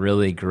raising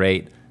really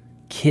great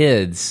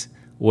kids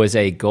was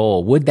a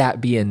goal? Would that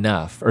be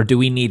enough? Or do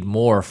we need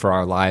more for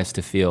our lives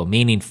to feel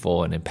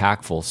meaningful and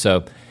impactful?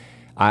 So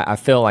I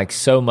feel like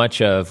so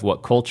much of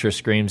what culture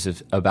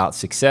screams about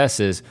success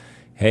is,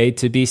 hey,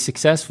 to be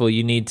successful,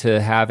 you need to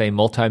have a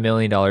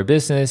multi-million-dollar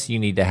business. You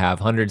need to have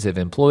hundreds of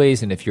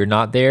employees. And if you're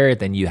not there,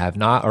 then you have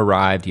not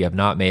arrived. You have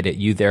not made it.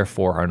 You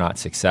therefore are not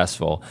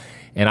successful.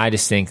 And I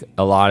just think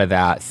a lot of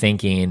that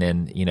thinking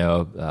and,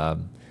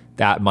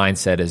 that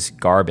mindset is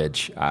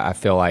garbage. I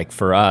feel like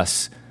for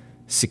us,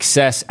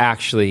 success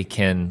actually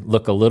can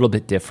look a little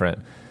bit different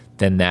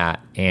than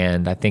that.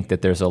 And I think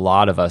that there's a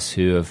lot of us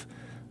who have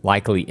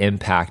likely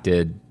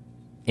impacted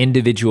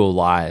individual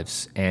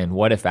lives. And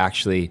what if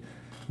actually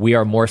we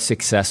are more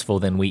successful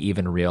than we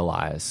even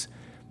realize?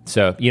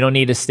 So you don't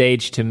need a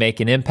stage to make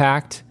an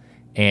impact,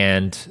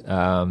 and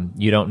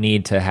you don't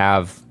need to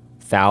have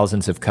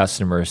thousands of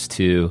customers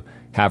to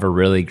have a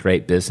really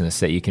great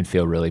business that you can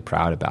feel really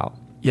proud about.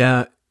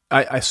 Yeah.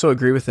 I so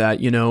agree with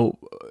that.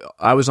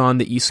 I was on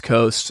the East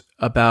Coast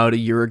about a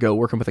year ago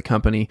working with a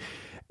company,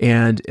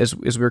 and as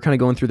we were kind of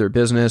going through their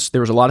business, there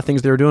was a lot of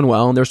things they were doing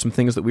well, and there's some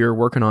things that we were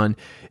working on.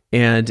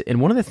 And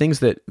one of the things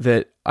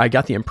that I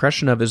got the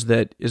impression of is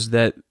that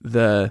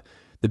the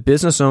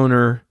business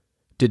owner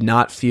did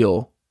not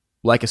feel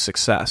like a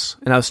success.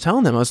 And I was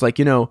telling them, I was like,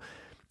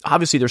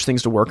 obviously there's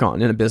things to work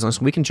on in a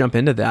business. We can jump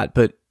into that,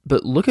 but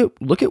look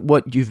at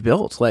what you've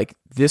built. Like,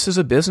 this is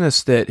a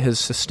business that has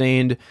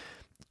sustained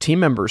team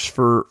members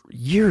for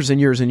years and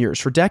years and years,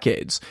 for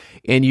decades,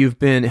 and you've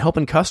been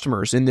helping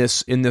customers in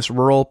this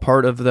rural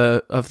part of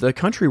the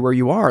country where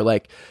you are.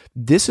 Like,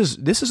 this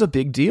is a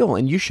big deal,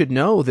 and you should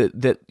know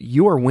that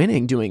you are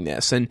winning doing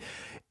this. And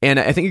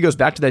I think it goes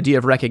back to the idea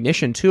of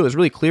recognition too. It's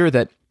really clear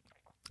that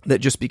that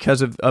just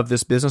because of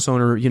this business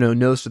owner,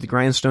 nose to the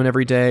grindstone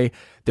every day,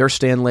 they're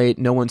staying late,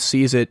 no one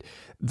sees it.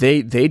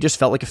 They just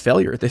felt like a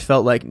failure. They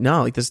felt like,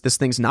 no, like this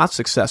thing's not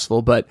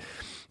successful. But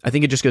I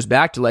think it just goes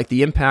back to like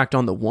the impact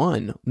on the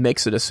one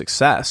makes it a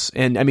success.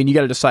 And I mean, you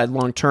got to decide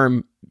long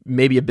term,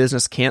 maybe a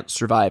business can't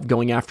survive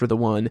going after the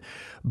one.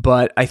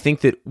 But I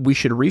think that we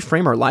should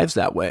reframe our lives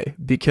that way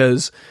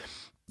because,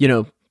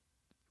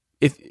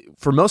 if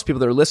for most people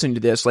that are listening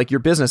to this, like your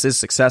business is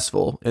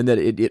successful and that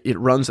it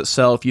runs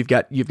itself. You've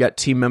got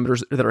team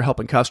members that are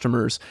helping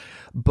customers,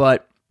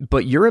 but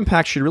your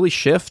impact should really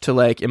shift to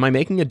like, am I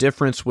making a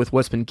difference with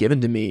what's been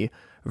given to me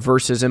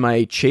versus am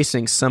I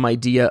chasing some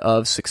idea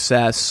of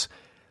success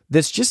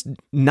that's just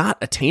not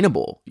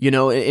attainable,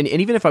 and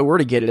even if I were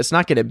to get it, it's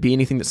not going to be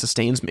anything that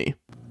sustains me.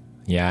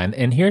 Yeah.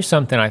 And here's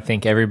something I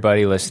think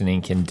everybody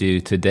listening can do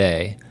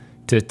today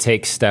to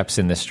take steps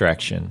in this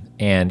direction.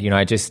 And,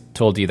 I just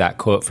told you that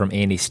quote from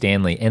Andy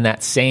Stanley. In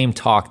that same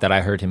talk that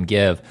I heard him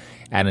give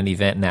at an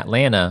event in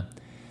Atlanta,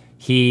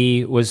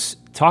 he was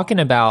talking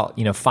about,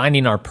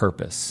 finding our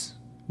purpose,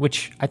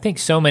 which I think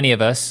so many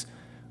of us,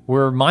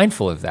 we're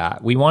mindful of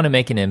that. We want to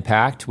make an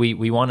impact.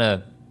 We want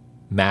to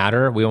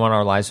matter. We want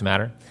our lives to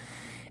matter.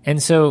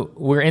 And so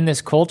we're in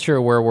this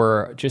culture where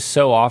we're just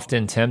so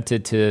often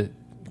tempted to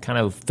kind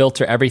of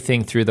filter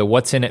everything through the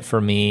what's in it for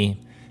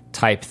me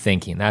type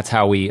thinking. That's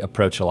how we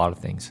approach a lot of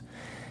things.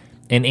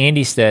 And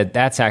Andy said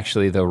that's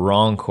actually the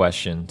wrong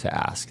question to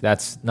ask.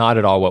 That's not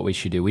at all what we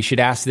should do. We should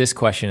ask this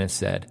question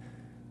instead: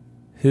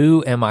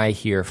 who am I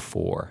here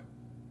for?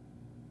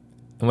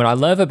 And what I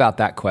love about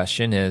that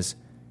question is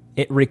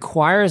it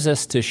requires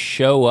us to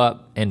show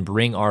up and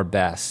bring our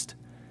best,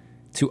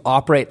 to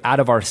operate out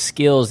of our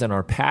skills and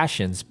our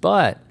passions,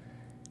 but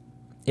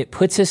it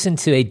puts us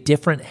into a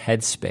different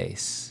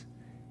headspace.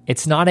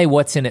 It's not a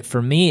what's in it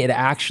for me. It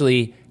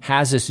actually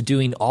has us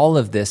doing all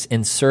of this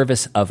in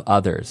service of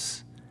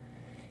others.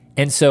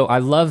 And so I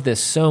love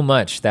this so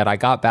much that I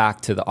got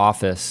back to the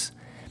office,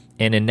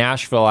 and in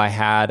Nashville, I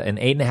had an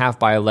 8.5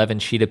 by 11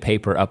 sheet of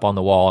paper up on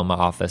the wall in my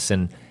office.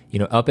 And,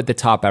 up at the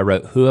top, I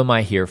wrote, who am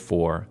I here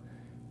for?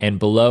 And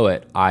below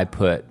it, I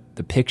put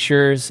the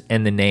pictures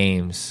and the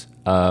names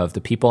of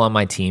the people on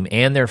my team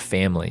and their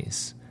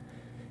families.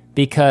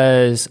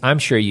 Because I'm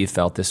sure you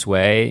felt this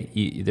way.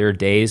 There are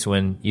days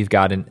when you've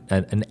got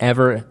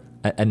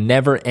a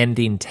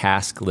never-ending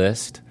task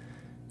list.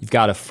 You've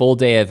got a full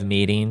day of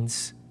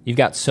meetings. You've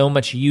got so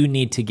much you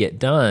need to get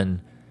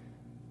done.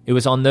 It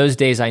was on those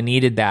days I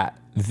needed that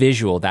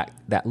visual, that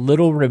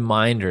little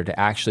reminder to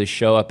actually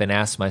show up and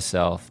ask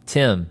myself,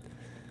 Tim,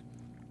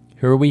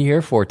 who are we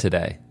here for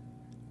today?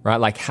 Right?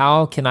 Like,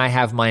 how can I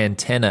have my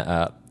antenna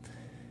up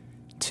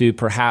to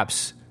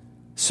perhaps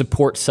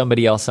support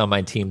somebody else on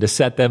my team, to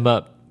set them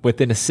up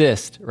with an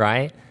assist,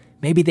 right?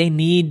 Maybe they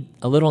need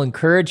a little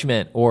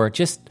encouragement or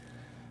just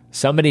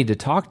somebody to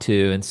talk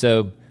to. And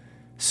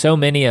so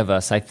many of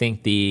us, I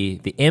think the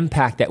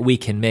impact that we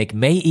can make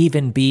may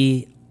even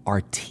be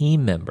our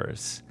team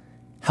members,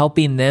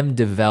 helping them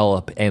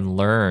develop and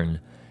learn.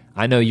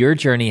 I know your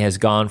journey has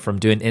gone from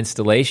doing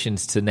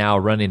installations to now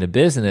running a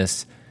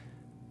business.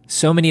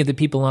 So many of the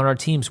people on our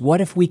teams,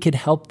 what if we could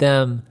help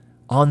them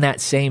on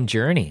that same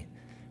journey,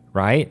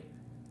 right?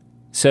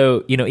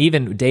 So,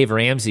 even Dave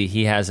Ramsey,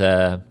 he has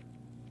a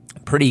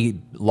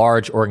pretty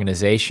large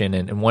organization,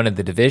 and one of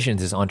the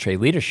divisions is Entree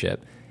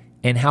Leadership.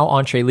 And how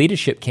Entree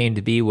Leadership came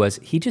to be was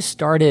he just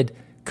started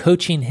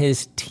coaching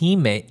his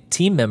team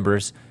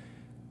members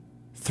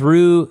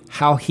through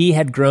how he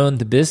had grown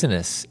the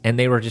business. And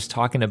they were just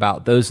talking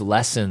about those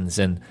lessons.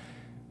 And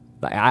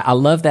I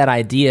love that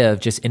idea of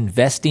just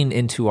investing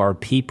into our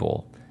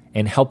people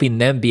and helping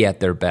them be at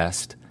their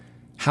best.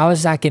 How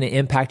is that going to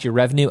impact your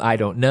revenue? I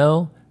don't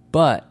know.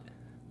 But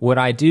what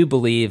I do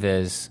believe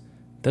is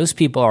those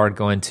people are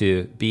going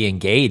to be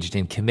engaged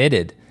and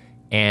committed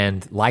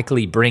and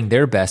likely bring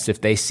their best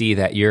if they see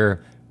that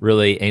you're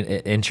really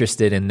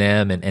interested in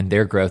them and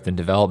their growth and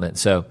development.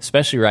 So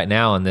especially right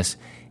now in this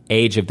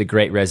age of the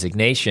Great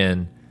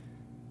Resignation,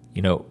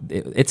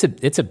 it's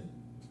a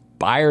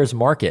buyer's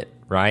market,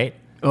 right?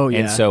 Oh, yeah.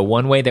 And so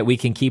one way that we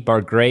can keep our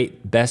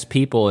great best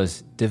people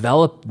is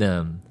develop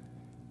them,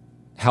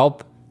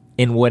 help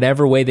in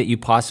whatever way that you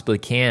possibly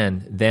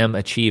can, them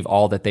achieve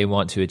all that they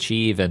want to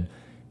achieve. And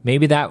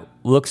maybe that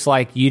looks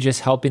like you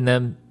just helping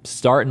them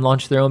start and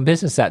launch their own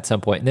business at some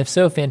point. And if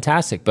so,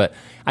 fantastic. But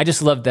I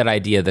just love that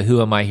idea, the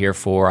who am I here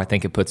for? I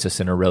think it puts us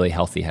in a really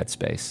healthy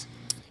headspace.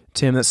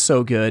 Tim, that's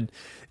so good.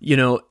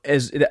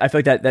 As I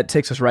feel like that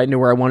takes us right into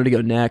where I wanted to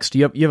go next.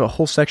 You have a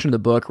whole section of the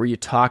book where you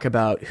talk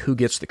about who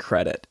gets the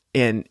credit.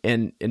 And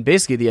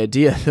basically the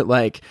idea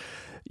that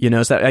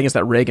it's that, I guess,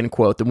 that Reagan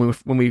quote that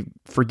when we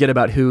forget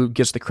about who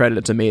gets the credit,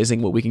 it's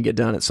amazing what we can get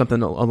done. It's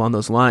something along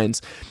those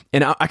lines.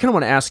 And I kind of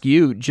want to ask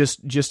you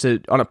just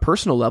on a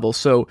personal level.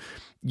 So,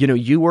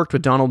 you worked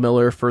with Donald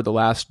Miller for the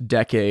last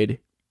decade.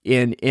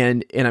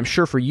 And I'm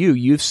sure for you,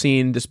 you've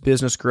seen this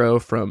business grow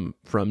from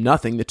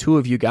nothing, the two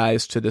of you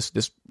guys, to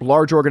this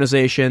large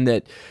organization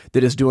that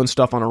is doing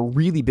stuff on a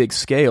really big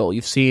scale.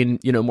 You've seen,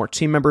 more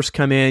team members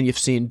come in. You've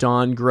seen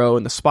Don grow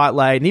in the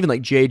spotlight, and even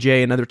like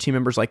JJ and other team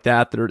members like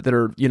that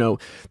are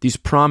these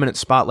prominent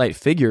spotlight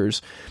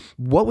figures.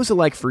 What was it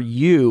like for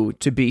you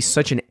to be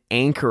such an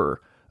anchor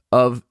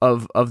of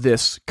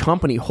this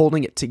company,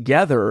 holding it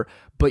together,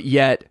 but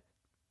yet,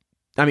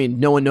 I mean,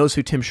 no one knows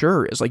who Tim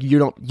Schurrer is. Like, you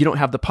don't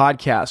have the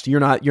podcast. You're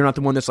not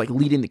the one that's like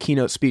leading the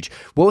keynote speech.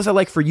 What was that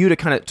like for you to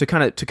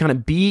kind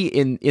of be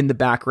in the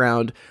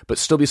background, but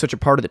still be such a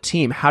part of the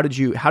team? How did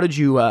you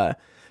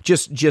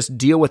just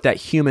deal with that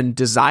human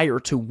desire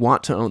to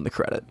want to own the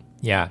credit?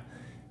 Yeah.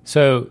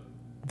 So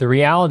the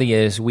reality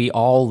is we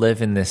all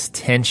live in this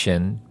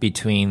tension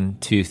between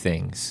two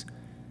things.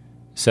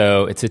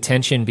 So it's a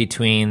tension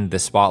between the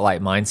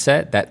spotlight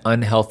mindset, that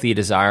unhealthy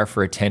desire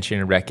for attention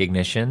and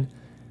recognition.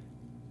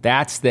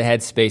 That's the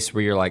headspace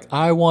where you're like,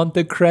 I want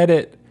the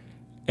credit,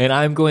 and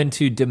I'm going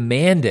to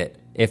demand it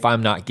if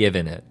I'm not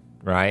given it,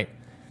 right?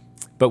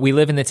 But we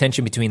live in the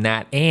tension between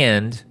that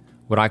and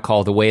what I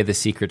call the way of the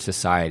secret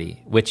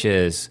society, which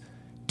is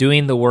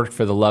doing the work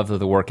for the love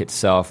of the work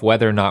itself,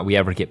 whether or not we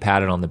ever get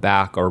patted on the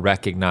back or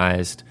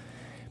recognized.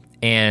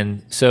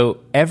 And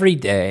so every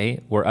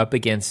day we're up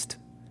against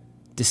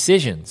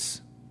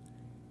decisions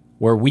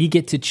where we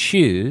get to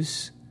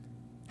choose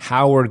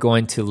how we're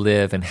going to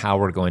live and how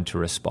we're going to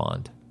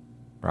respond.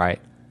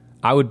 Right?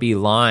 I would be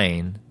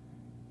lying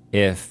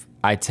if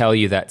I tell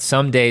you that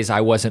some days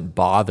I wasn't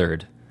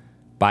bothered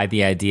by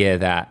the idea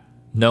that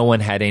no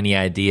one had any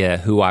idea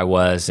who I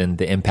was and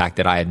the impact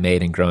that I had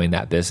made in growing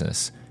that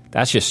business.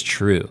 That's just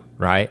true,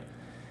 right?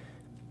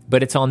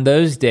 But it's on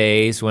those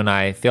days when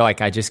I feel like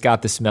I just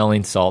got the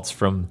smelling salts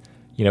from,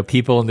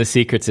 people in the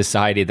secret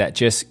society that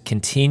just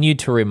continue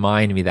to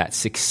remind me that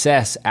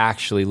success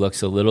actually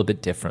looks a little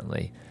bit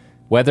differently.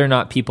 Whether or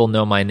not people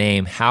know my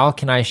name, how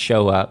can I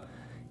show up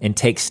and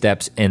take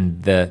steps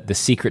in the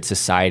secret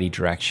society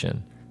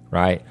direction,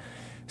 right?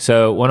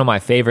 So one of my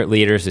favorite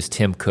leaders is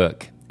Tim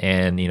Cook.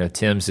 And,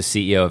 Tim's the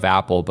CEO of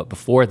Apple. But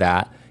before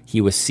that,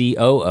 he was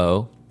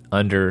COO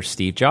under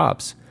Steve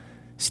Jobs.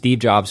 Steve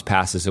Jobs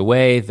passes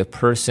away. The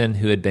person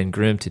who had been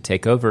groomed to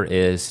take over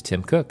is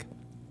Tim Cook.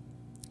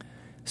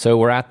 So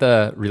we're at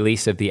the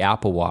release of the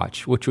Apple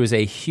Watch, which was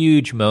a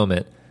huge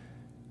moment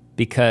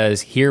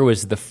because here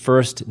was the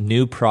first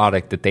new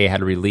product that they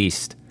had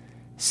released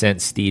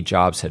since Steve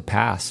Jobs had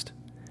passed.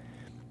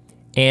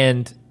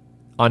 And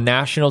on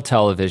national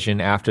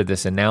television after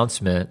this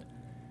announcement,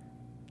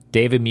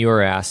 David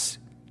Muir asked,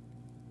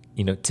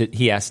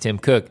 he asked Tim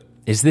Cook,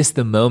 is this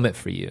the moment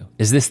for you?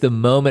 Is this the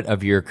moment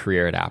of your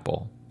career at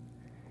Apple?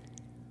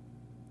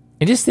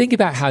 And just think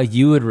about how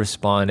you would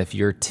respond if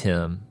you're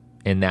Tim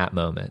in that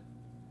moment.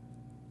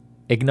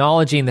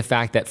 Acknowledging the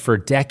fact that for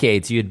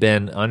decades you had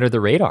been under the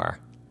radar.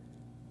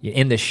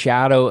 In the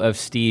shadow of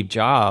Steve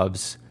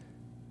Jobs,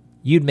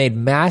 you'd made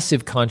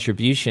massive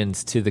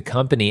contributions to the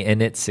company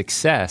and its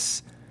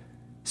success.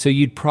 So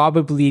you'd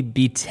probably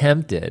be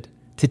tempted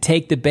to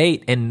take the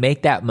bait and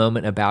make that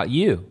moment about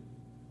you.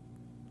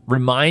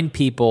 Remind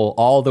people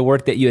all the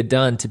work that you had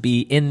done to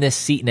be in this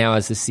seat now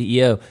as the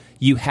CEO.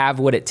 You have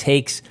what it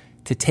takes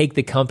to take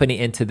the company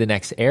into the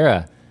next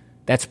era.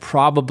 That's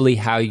probably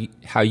how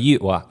you,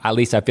 well, at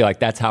least I feel like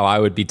that's how I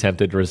would be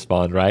tempted to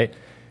respond, right?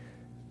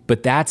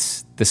 But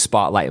that's the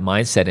spotlight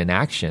mindset in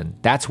action.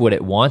 That's what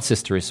it wants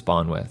us to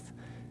respond with.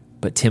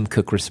 But Tim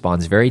Cook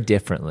responds very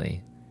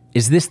differently.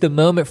 Is this the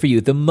moment for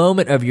you, the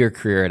moment of your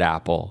career at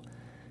Apple?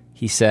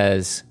 He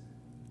says,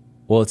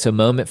 well, it's a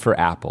moment for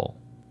Apple.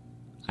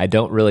 I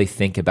don't really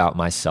think about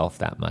myself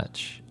that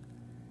much.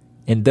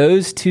 And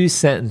those two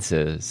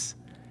sentences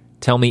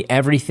tell me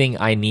everything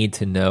I need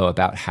to know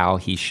about how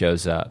he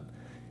shows up.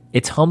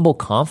 It's humble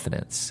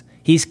confidence.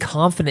 He's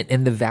confident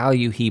in the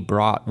value he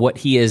brought, what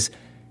he has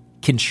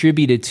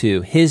contributed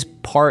to, his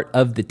part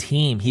of the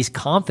team. He's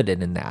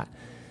confident in that.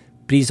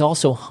 But he's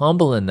also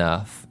humble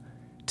enough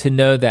to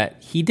know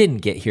that he didn't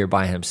get here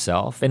by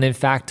himself. And in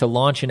fact, to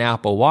launch an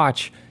Apple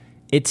Watch,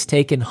 it's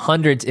taken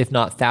hundreds, if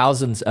not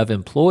thousands of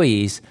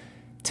employees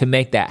to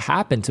make that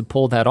happen, to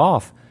pull that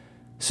off.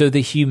 So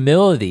the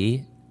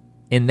humility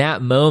in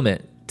that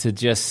moment to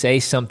just say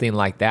something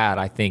like that,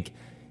 I think,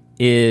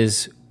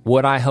 is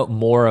what I hope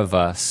more of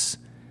us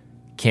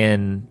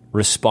can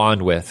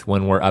respond with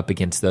when we're up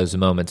against those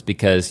moments.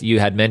 Because you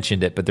had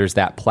mentioned it, but there's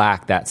that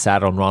plaque that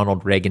sat on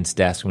Ronald Reagan's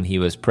desk when he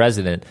was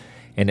president,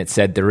 and it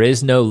said, there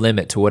is no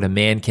limit to what a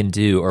man can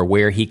do or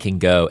where he can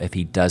go if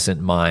he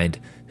doesn't mind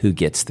who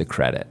gets the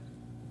credit.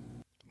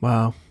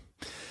 Wow.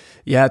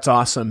 Yeah, it's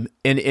awesome.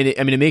 And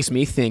it makes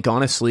me think,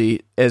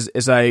 honestly,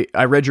 as I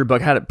read your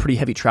book, I had a pretty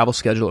heavy travel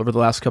schedule over the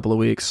last couple of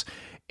weeks,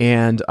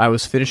 and I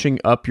was finishing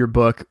up your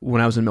book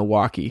when I was in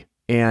Milwaukee,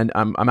 and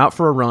I'm out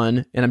for a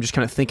run, and I'm just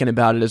kind of thinking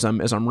about it as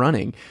I'm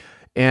running.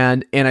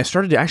 And I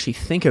started to actually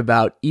think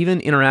about even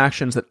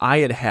interactions that I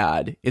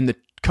had in the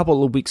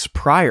couple of weeks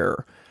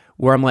prior,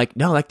 where I'm like,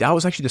 no, like that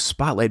was actually the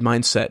spotlight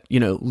mindset,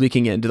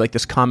 leaking into like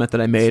this comment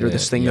that I made or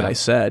this thing that I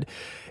said.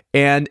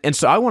 And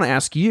so I want to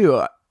ask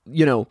you,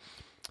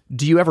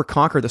 do you ever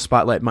conquer the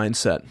spotlight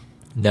mindset?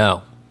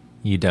 No,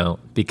 you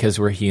don't, because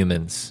we're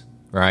humans,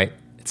 right?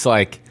 It's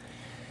like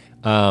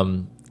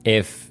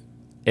if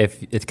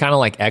it's kind of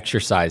like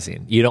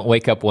exercising. You don't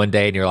wake up one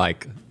day and you're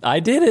like, I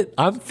did it,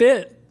 I'm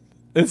fit.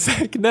 It's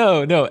like,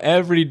 no,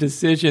 every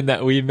decision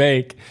that we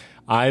make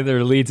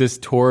either leads us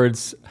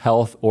towards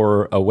health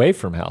or away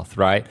from health,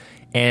 right?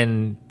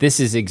 And this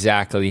is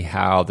exactly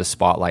how the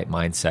spotlight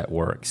mindset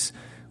works.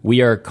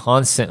 We are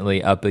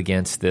constantly up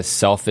against this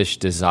selfish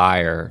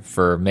desire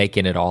for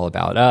making it all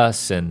about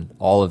us and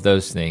all of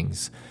those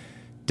things,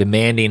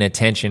 demanding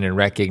attention and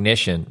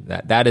recognition.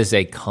 That is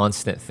a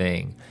constant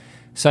thing.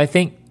 So I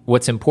think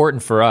what's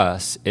important for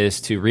us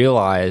is to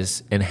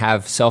realize and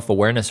have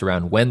self-awareness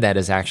around when that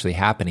is actually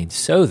happening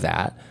so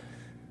that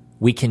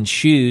we can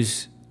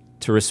choose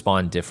to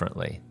respond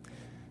differently.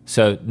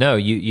 So no,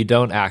 you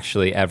don't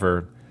actually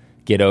ever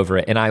get over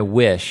it. And I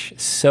wish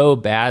so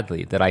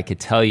badly that I could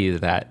tell you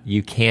that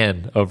you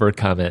can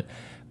overcome it,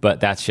 but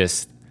that's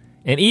just,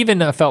 and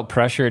even I felt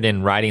pressured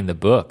in writing the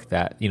book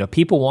that,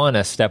 people want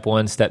a step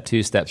 1, step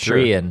 2, step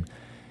 3. Sure. And,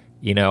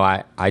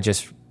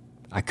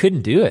 I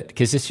couldn't do it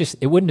because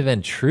it wouldn't have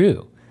been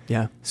true.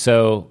 Yeah.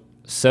 So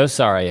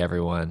sorry,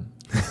 everyone.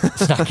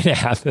 It's not going to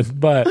happen.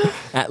 But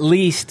at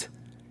least,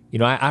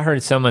 I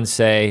heard someone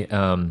say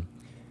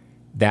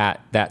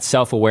that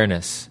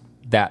self-awareness,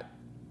 that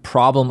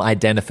problem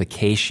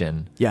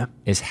identification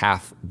is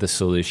half the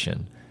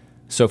solution.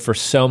 So for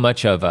so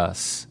much of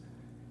us,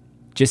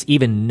 just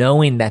even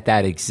knowing that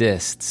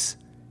exists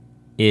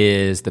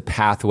is the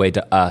pathway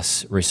to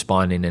us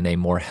responding in a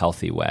more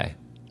healthy way.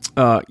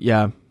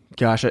 Yeah.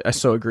 Gosh, I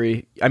so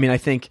agree. I mean, I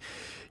think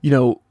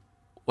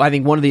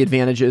one of the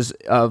advantages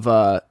of,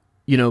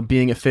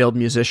 being a failed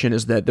musician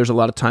is that there's a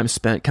lot of time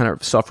spent kind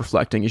of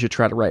self-reflecting as you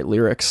try to write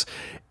lyrics.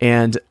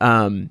 And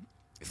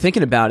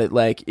thinking about it,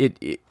 like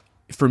it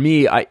for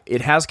me,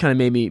 it has kind of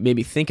made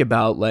me think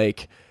about,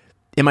 like,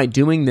 am I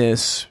doing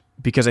this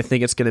because I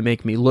think it's going to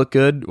make me look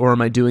good, or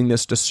am I doing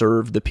this to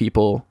serve the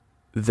people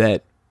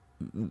that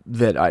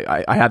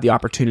I have the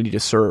opportunity to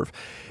serve?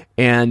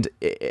 And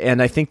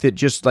I think that,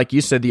 just like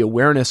you said, the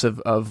awareness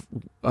of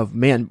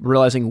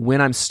realizing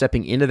when I'm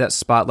stepping into that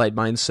spotlight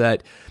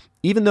mindset,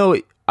 even though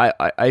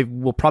I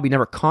will probably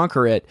never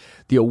conquer it,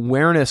 the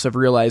awareness of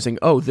realizing,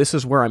 oh, this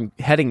is where I'm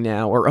heading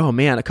now, or, oh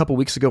man, a couple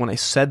weeks ago when I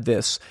said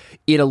this,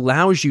 it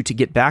allows you to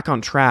get back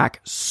on track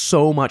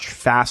so much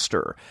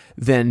faster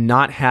than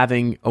not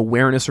having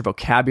awareness or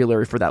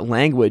vocabulary for that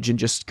language and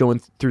just going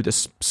through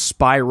this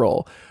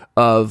spiral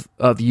of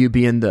you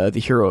being the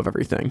hero of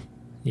everything.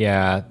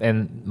 Yeah,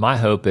 and my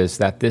hope is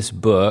that this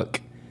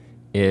book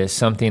is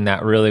something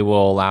that really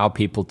will allow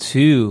people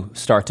to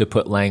start to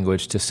put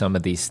language to some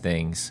of these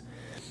things.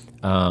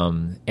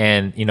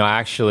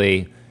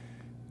 Actually,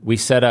 we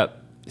set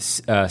up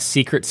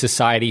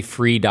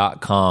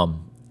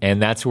secretsocietyfree.com,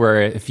 and that's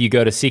where, if you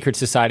go to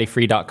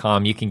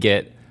secretsocietyfree.com, you can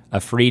get a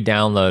free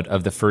download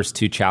of the first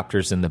 2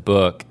 chapters in the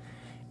book.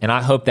 And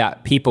I hope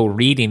that people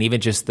reading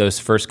even just those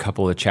first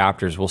couple of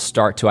chapters will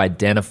start to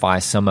identify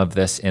some of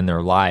this in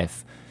their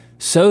life,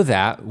 so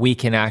that we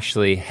can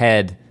actually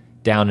head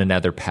down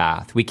another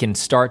path. We can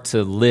start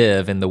to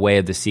live in the way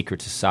of the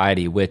secret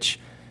society, which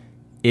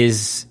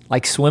is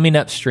like swimming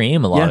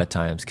upstream a lot of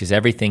times, because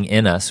everything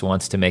in us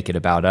wants to make it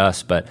about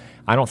us. But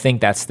I don't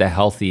think that's the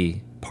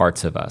healthy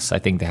parts of us. I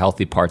think the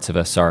healthy parts of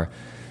us are,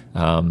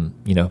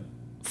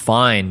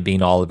 fine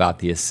being all about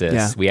the assist.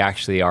 Yeah. We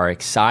actually are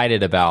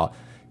excited about,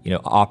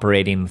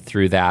 operating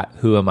through that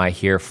who am I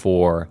here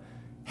for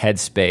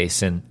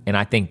headspace. And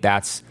I think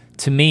that's,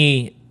 to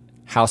me,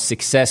 how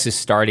success is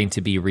starting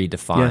to be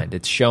redefined. Yeah.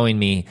 It's showing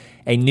me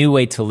a new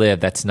way to live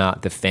that's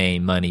not the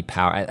fame, money,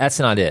 power. That's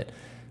not it.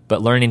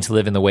 But learning to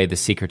live in the way the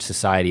secret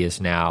society is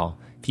now.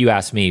 If you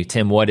ask me,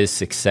 Tim, what is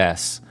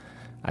success?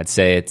 I'd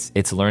say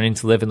it's learning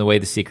to live in the way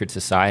the secret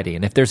society.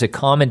 And if there's a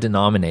common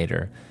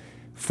denominator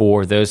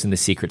for those in the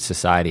secret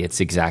society, it's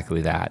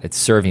exactly that. It's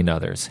serving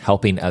others,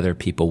 helping other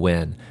people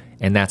win.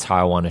 And that's how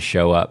I want to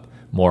show up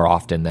more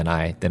often than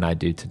I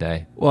do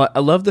today. Well, I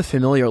love the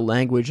familiar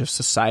language of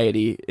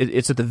society.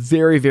 It's at the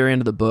very, very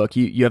end of the book.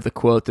 You have the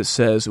quote that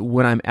says,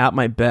 "When I'm at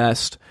my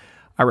best,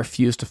 I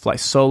refuse to fly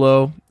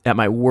solo. At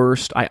my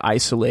worst, I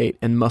isolate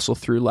and muscle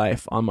through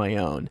life on my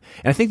own."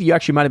 And I think that you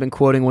actually might have been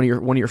quoting one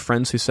of your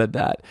friends who said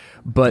that.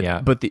 But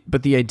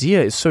the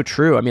idea is so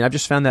true. I mean, I've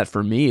just found that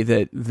for me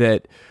that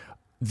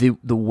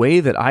the way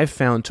that I've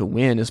found to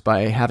win is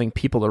by having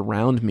people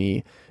around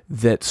me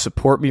that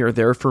support me, are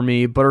there for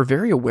me, but are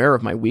very aware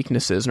of my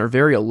weaknesses and are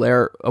very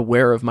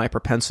aware of my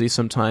propensity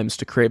sometimes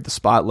to crave the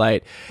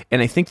spotlight.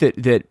 And I think that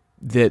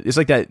it's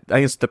like that.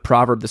 I guess the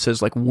proverb that says,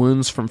 like,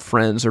 wounds from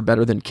friends are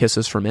better than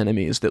kisses from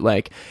enemies. That,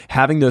 like,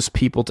 having those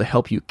people to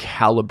help you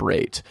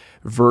calibrate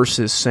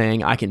versus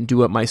saying, I can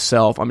do it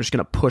myself, I'm just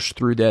going to push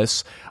through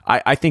this.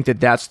 I think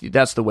that's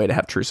the way to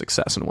have true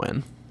success and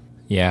win.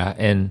 Yeah,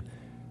 and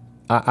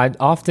I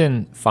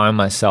often find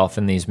myself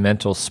in these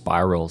mental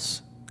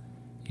spirals.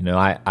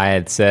 I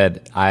had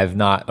said I've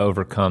not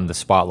overcome the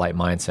spotlight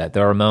mindset.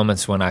 There are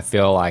moments when I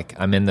feel like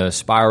I'm in those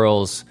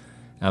spirals.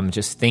 I'm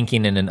just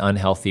thinking in an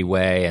unhealthy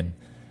way. And,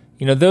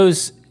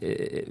 those,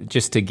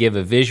 just to give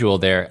a visual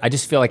there, I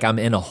just feel like I'm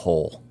in a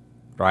hole,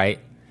 right?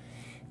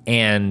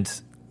 And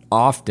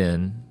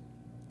often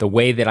the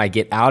way that I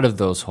get out of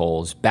those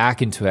holes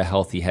back into a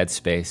healthy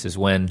headspace is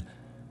when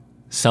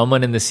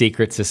someone in the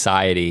secret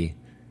society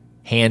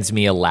hands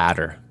me a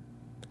ladder.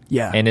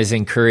 Yeah. And is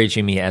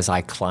encouraging me as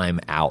I climb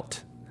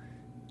out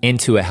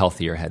into a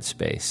healthier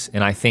headspace.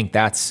 And I think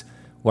that's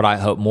what I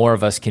hope more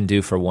of us can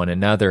do for one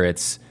another.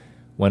 It's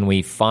when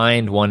we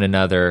find one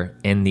another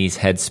in these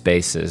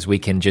headspaces, we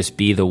can just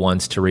be the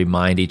ones to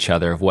remind each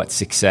other of what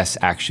success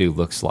actually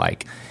looks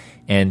like,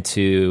 and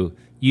to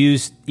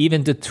use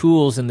even the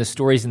tools and the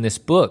stories in this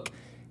book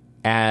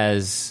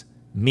as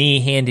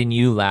me handing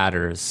you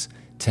ladders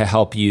to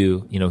help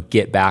you,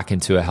 get back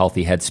into a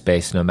healthy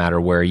headspace no matter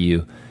where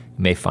you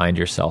may find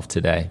yourself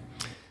today.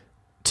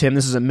 Tim,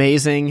 this is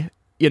amazing.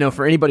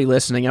 For anybody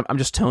listening, I'm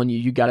just telling you,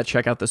 you got to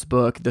check out this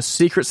book, The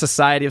Secret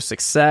Society of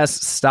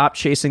Success. Stop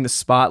chasing the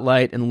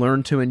spotlight and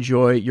learn to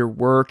enjoy your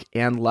work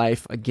and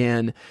life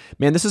again.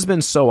 Man, this has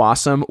been so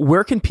awesome.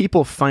 Where can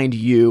people find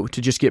you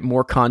to just get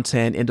more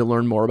content and to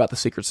learn more about The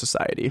Secret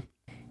Society?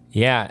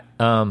 Yeah,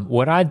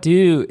 what I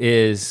do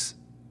is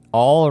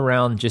all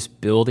around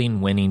just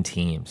building winning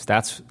teams.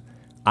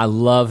 I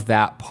love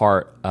that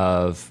part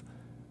of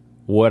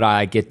what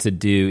I get to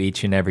do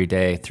each and every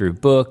day through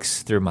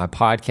books, through my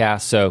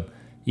podcast. So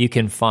you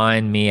can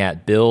find me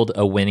at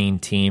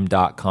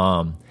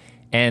buildawinningteam.com.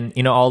 And,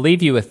 I'll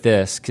leave you with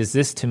this, because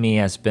this to me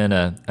has been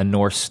a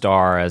North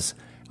Star as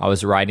I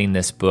was writing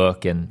this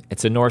book. And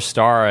it's a North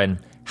Star in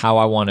how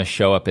I want to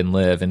show up and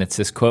live. And it's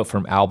this quote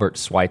from Albert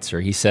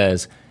Schweitzer. He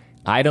says,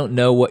 "I don't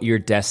know what your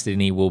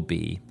destiny will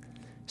be.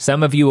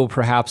 Some of you will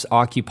perhaps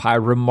occupy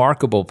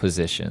remarkable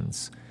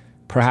positions.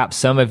 Perhaps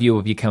some of you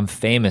will become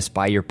famous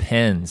by your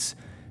pens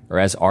or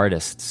as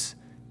artists.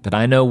 But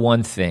I know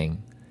one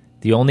thing.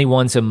 The only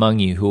ones among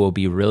you who will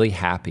be really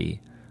happy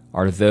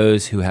are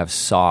those who have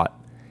sought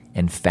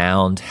and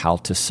found how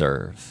to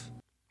serve."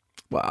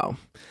 Wow.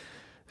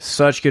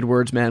 Such good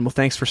words, man. Well,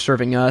 thanks for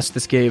serving us.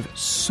 This gave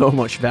so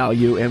much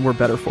value, and we're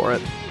better for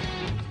it.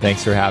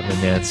 Thanks for having me,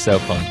 man. It's so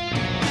fun.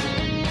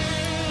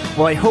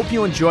 Well, I hope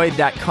you enjoyed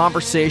that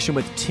conversation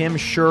with Tim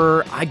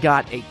Schurrer. I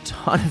got a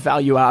ton of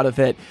value out of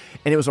it,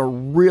 and it was a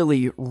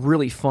really,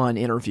 really fun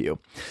interview.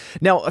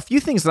 Now, a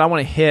few things that I want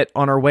to hit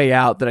on our way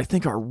out that I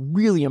think are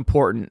really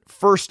important.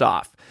 First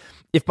off,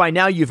 if by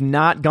now you've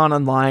not gone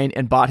online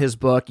and bought his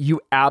book,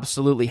 you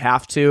absolutely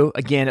have to.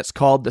 Again, it's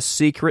called The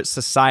Secret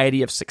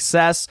Society of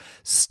Success.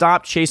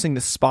 Stop chasing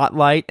the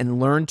spotlight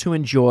and learn to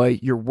enjoy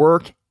your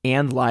work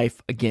and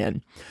life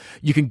again.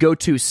 You can go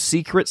to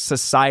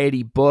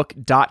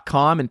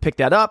secretsocietybook.com and pick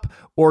that up,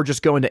 or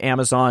just go into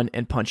Amazon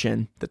and punch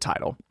in the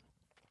title.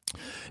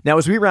 Now,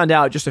 as we round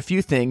out, just a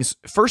few things.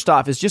 First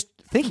off is just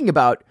thinking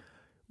about,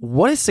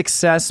 what does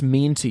success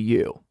mean to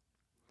you?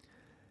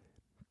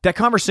 That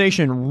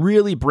conversation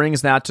really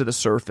brings that to the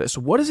surface.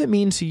 What does it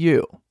mean to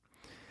you?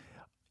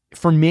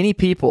 For many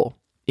people,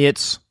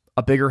 it's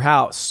a bigger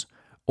house,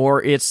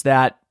 or it's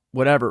that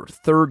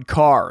third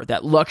car,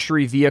 that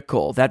luxury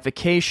vehicle, that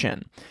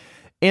vacation.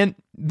 And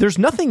there's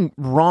nothing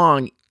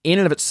wrong in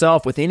and of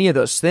itself with any of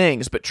those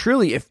things, but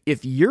truly,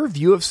 if your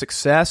view of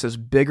success is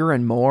bigger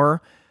and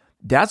more,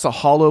 that's a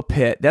hollow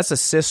pit. That's a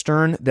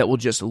cistern that will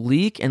just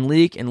leak and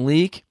leak and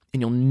leak,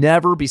 and you'll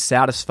never be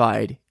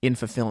satisfied in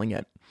fulfilling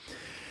it.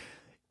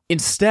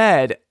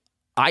 Instead,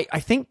 I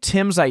think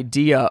Tim's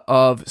idea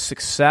of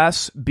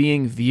success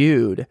being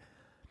viewed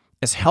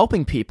as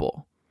helping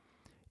people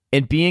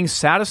and being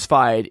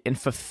satisfied and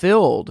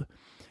fulfilled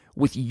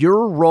with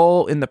your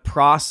role in the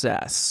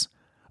process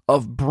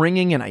of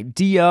bringing an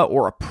idea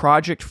or a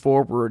project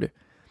forward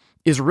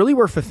is really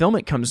where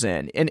fulfillment comes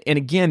in. And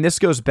again, this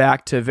goes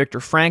back to Viktor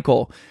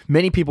Frankl.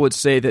 Many people would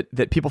say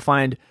that people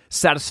find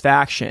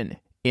satisfaction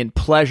in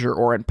pleasure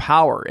or in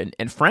power.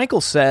 And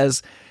Frankl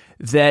says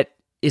that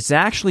it's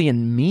actually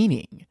in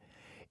meaning,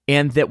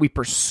 and that we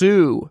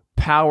pursue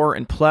power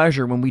and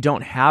pleasure when we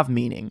don't have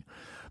meaning.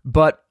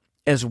 But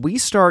as we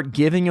start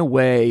giving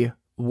away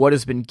what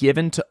has been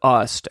given to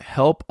us to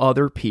help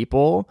other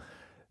people,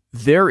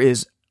 there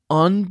is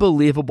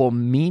unbelievable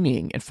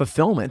meaning and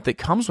fulfillment that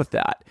comes with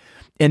that.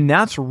 And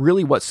that's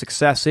really what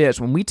success is.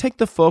 When we take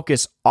the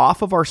focus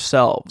off of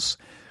ourselves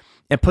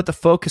and put the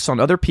focus on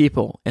other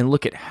people and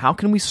look at how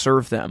can we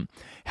serve them,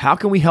 how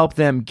can we help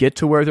them get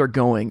to where they're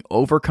going,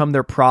 overcome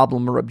their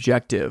problem or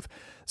objective,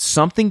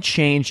 something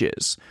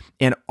changes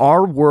and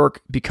our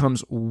work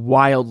becomes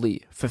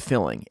wildly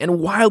fulfilling and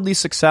wildly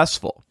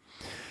successful.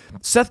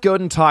 Seth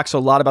Godin talks a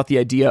lot about the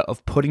idea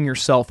of putting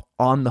yourself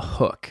on the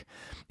hook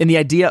and the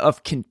idea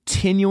of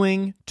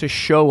continuing to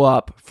show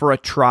up for a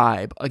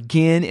tribe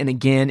again and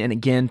again and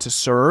again to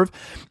serve.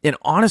 And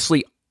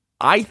honestly,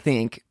 I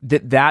think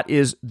that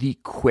is the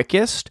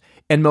quickest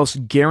and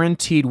most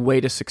guaranteed way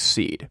to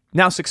succeed.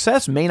 Now,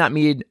 success may not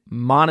mean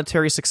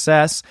monetary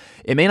success.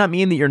 It may not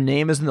mean that your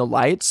name is in the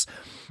lights.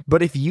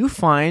 But if you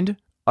find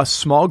a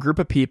small group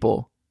of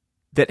people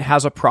that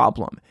has a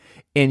problem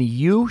and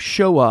you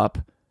show up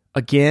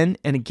again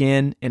and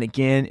again and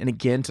again and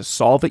again to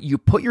solve it, you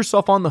put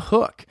yourself on the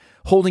hook,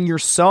 holding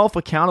yourself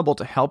accountable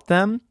to help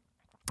them,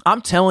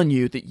 I'm telling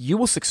you that you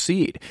will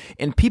succeed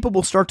and people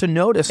will start to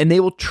notice and they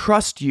will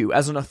trust you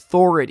as an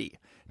authority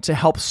to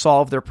help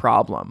solve their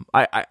problem.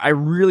 I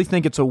really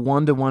think it's a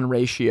 1-to-1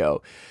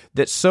 ratio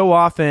that so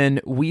often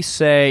we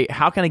say,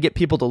 how can I get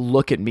people to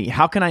look at me?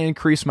 How can I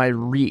increase my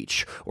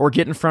reach or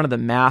get in front of the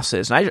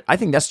masses? And I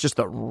think that's just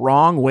the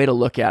wrong way to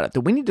look at it,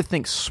 that we need to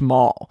think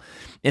small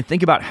and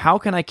think about how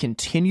can I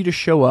continue to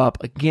show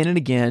up again and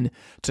again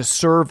to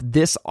serve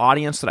this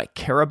audience that I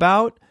care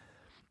about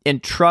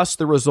and trust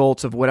the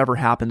results of whatever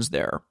happens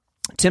there.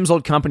 Tim's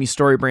old company,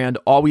 StoryBrand,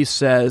 always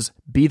says,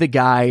 be the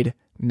guide,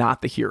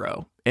 not the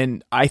hero.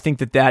 And I think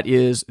that that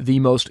is the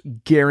most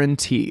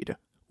guaranteed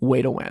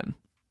way to win.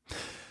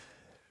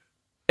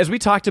 As we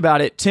talked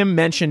about it, Tim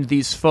mentioned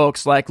these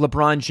folks like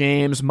LeBron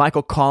James,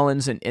 Michael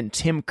Collins, and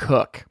Tim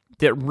Cook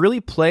that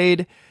really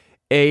played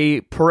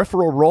a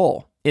peripheral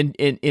role in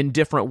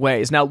different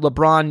ways. Now,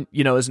 LeBron,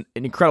 is an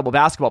incredible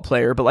basketball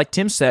player, but like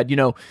Tim said,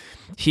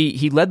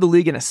 he led the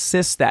league in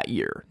assists that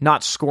year,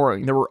 not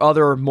scoring. There were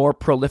other more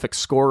prolific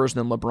scorers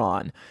than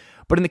LeBron.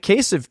 But in the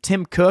case of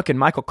Tim Cook and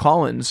Michael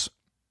Collins,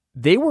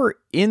 they were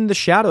in the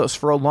shadows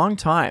for a long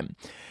time.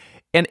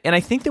 And I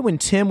think that when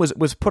Tim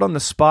was put on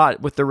the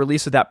spot with the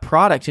release of that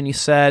product and he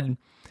said,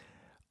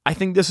 I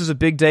think this is a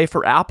big day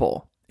for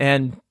Apple,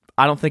 and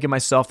I don't think of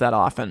myself that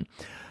often.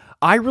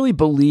 I really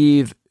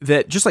believe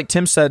that, just like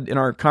Tim said in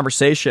our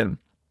conversation,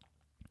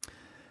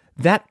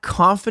 that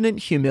confident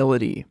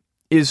humility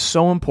is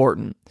so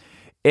important.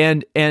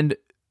 And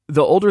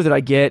the older that I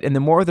get and the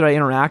more that I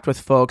interact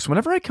with folks,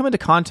 whenever I come into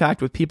contact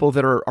with people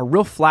that are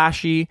real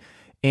flashy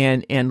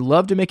and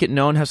love to make it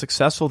known how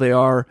successful they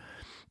are,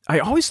 I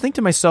always think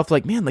to myself,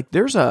 like, man, like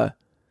there's a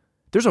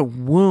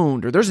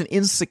wound or there's an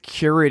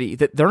insecurity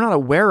that they're not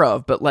aware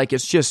of, but like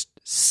it's just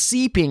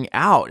seeping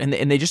out and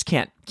they just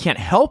can't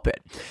help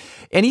it.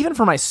 And even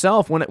for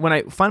myself, when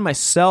I find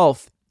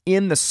myself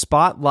in the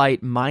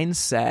spotlight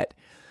mindset,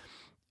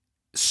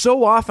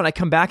 so often I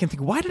come back and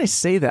think, why did I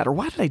say that? Or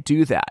why did I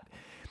do that?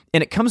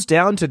 And it comes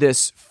down to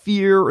this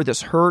fear or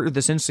this hurt or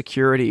this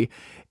insecurity.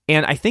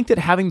 And I think that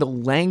having the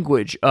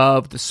language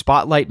of the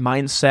spotlight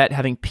mindset,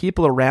 having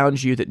people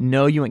around you that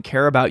know you and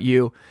care about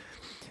you,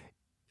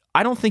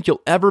 I don't think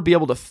you'll ever be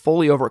able to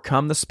fully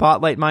overcome the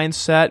spotlight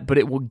mindset, but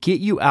it will get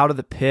you out of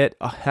the pit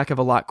a heck of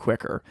a lot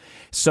quicker.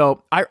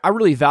 So I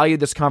really valued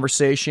this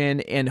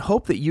conversation and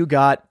hope that you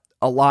got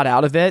a lot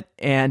out of it.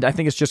 And I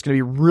think it's just going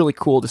to be really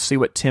cool to see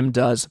what Tim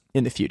does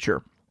in the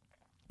future.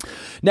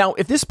 Now,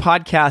 if this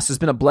podcast has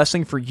been a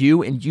blessing for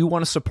you and you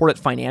want to support it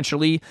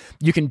financially,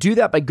 you can do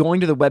that by going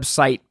to the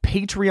website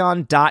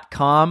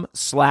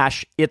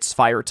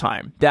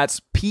patreon.com/itsfiretime. That's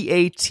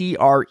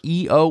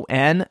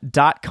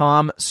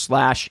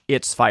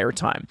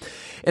patreon.com/itsfiretime.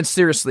 And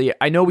seriously,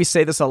 I know we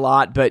say this a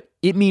lot, but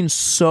it means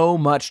so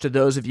much to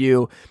those of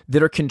you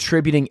that are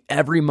contributing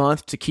every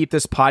month to keep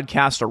this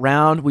podcast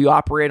around. We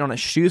operate on a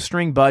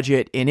shoestring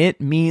budget, and it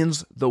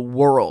means the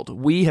world.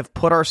 We have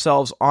put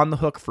ourselves on the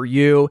hook for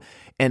you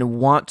and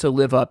want to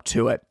live up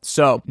to it.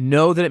 So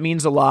know that it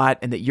means a lot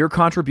and that your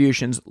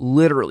contributions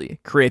literally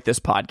create this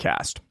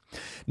podcast.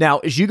 Now,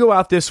 as you go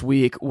out this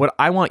week, what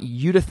I want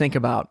you to think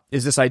about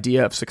is this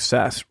idea of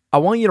success. I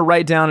want you to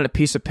write down on a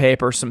piece of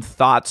paper some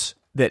thoughts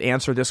that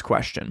answer this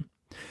question.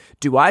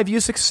 Do I view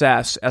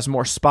success as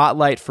more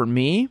spotlight for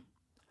me,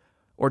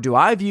 or do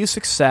I view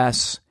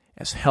success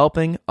as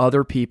helping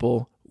other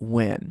people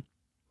win?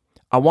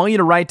 I want you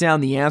to write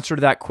down the answer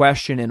to that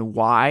question and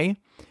why,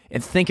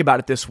 and think about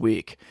it this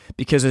week,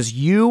 because as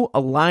you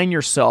align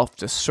yourself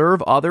to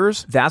serve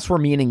others, that's where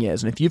meaning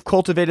is. And if you've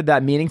cultivated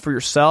that meaning for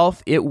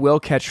yourself, it will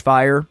catch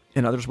fire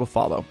and others will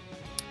follow.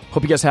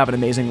 Hope you guys have an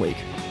amazing week.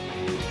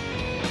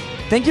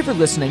 Thank you for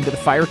listening to the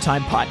Fire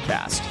Time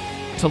Podcast.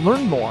 To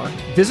learn more,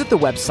 visit the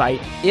website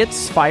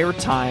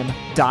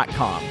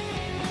itsfiretime.com.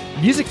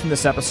 Music from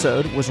this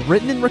episode was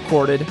written and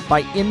recorded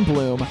by In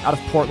Bloom out of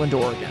Portland,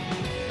 Oregon.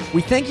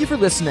 We thank you for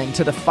listening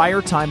to the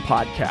Fire Time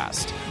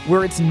Podcast,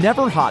 where it's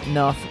never hot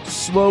enough,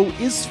 slow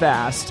is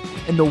fast,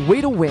 and the way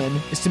to win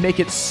is to make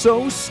it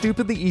so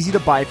stupidly easy to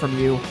buy from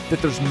you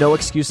that there's no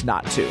excuse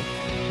not to.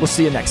 We'll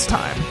see you next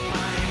time.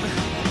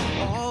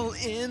 All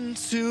in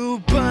to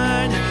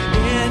burn.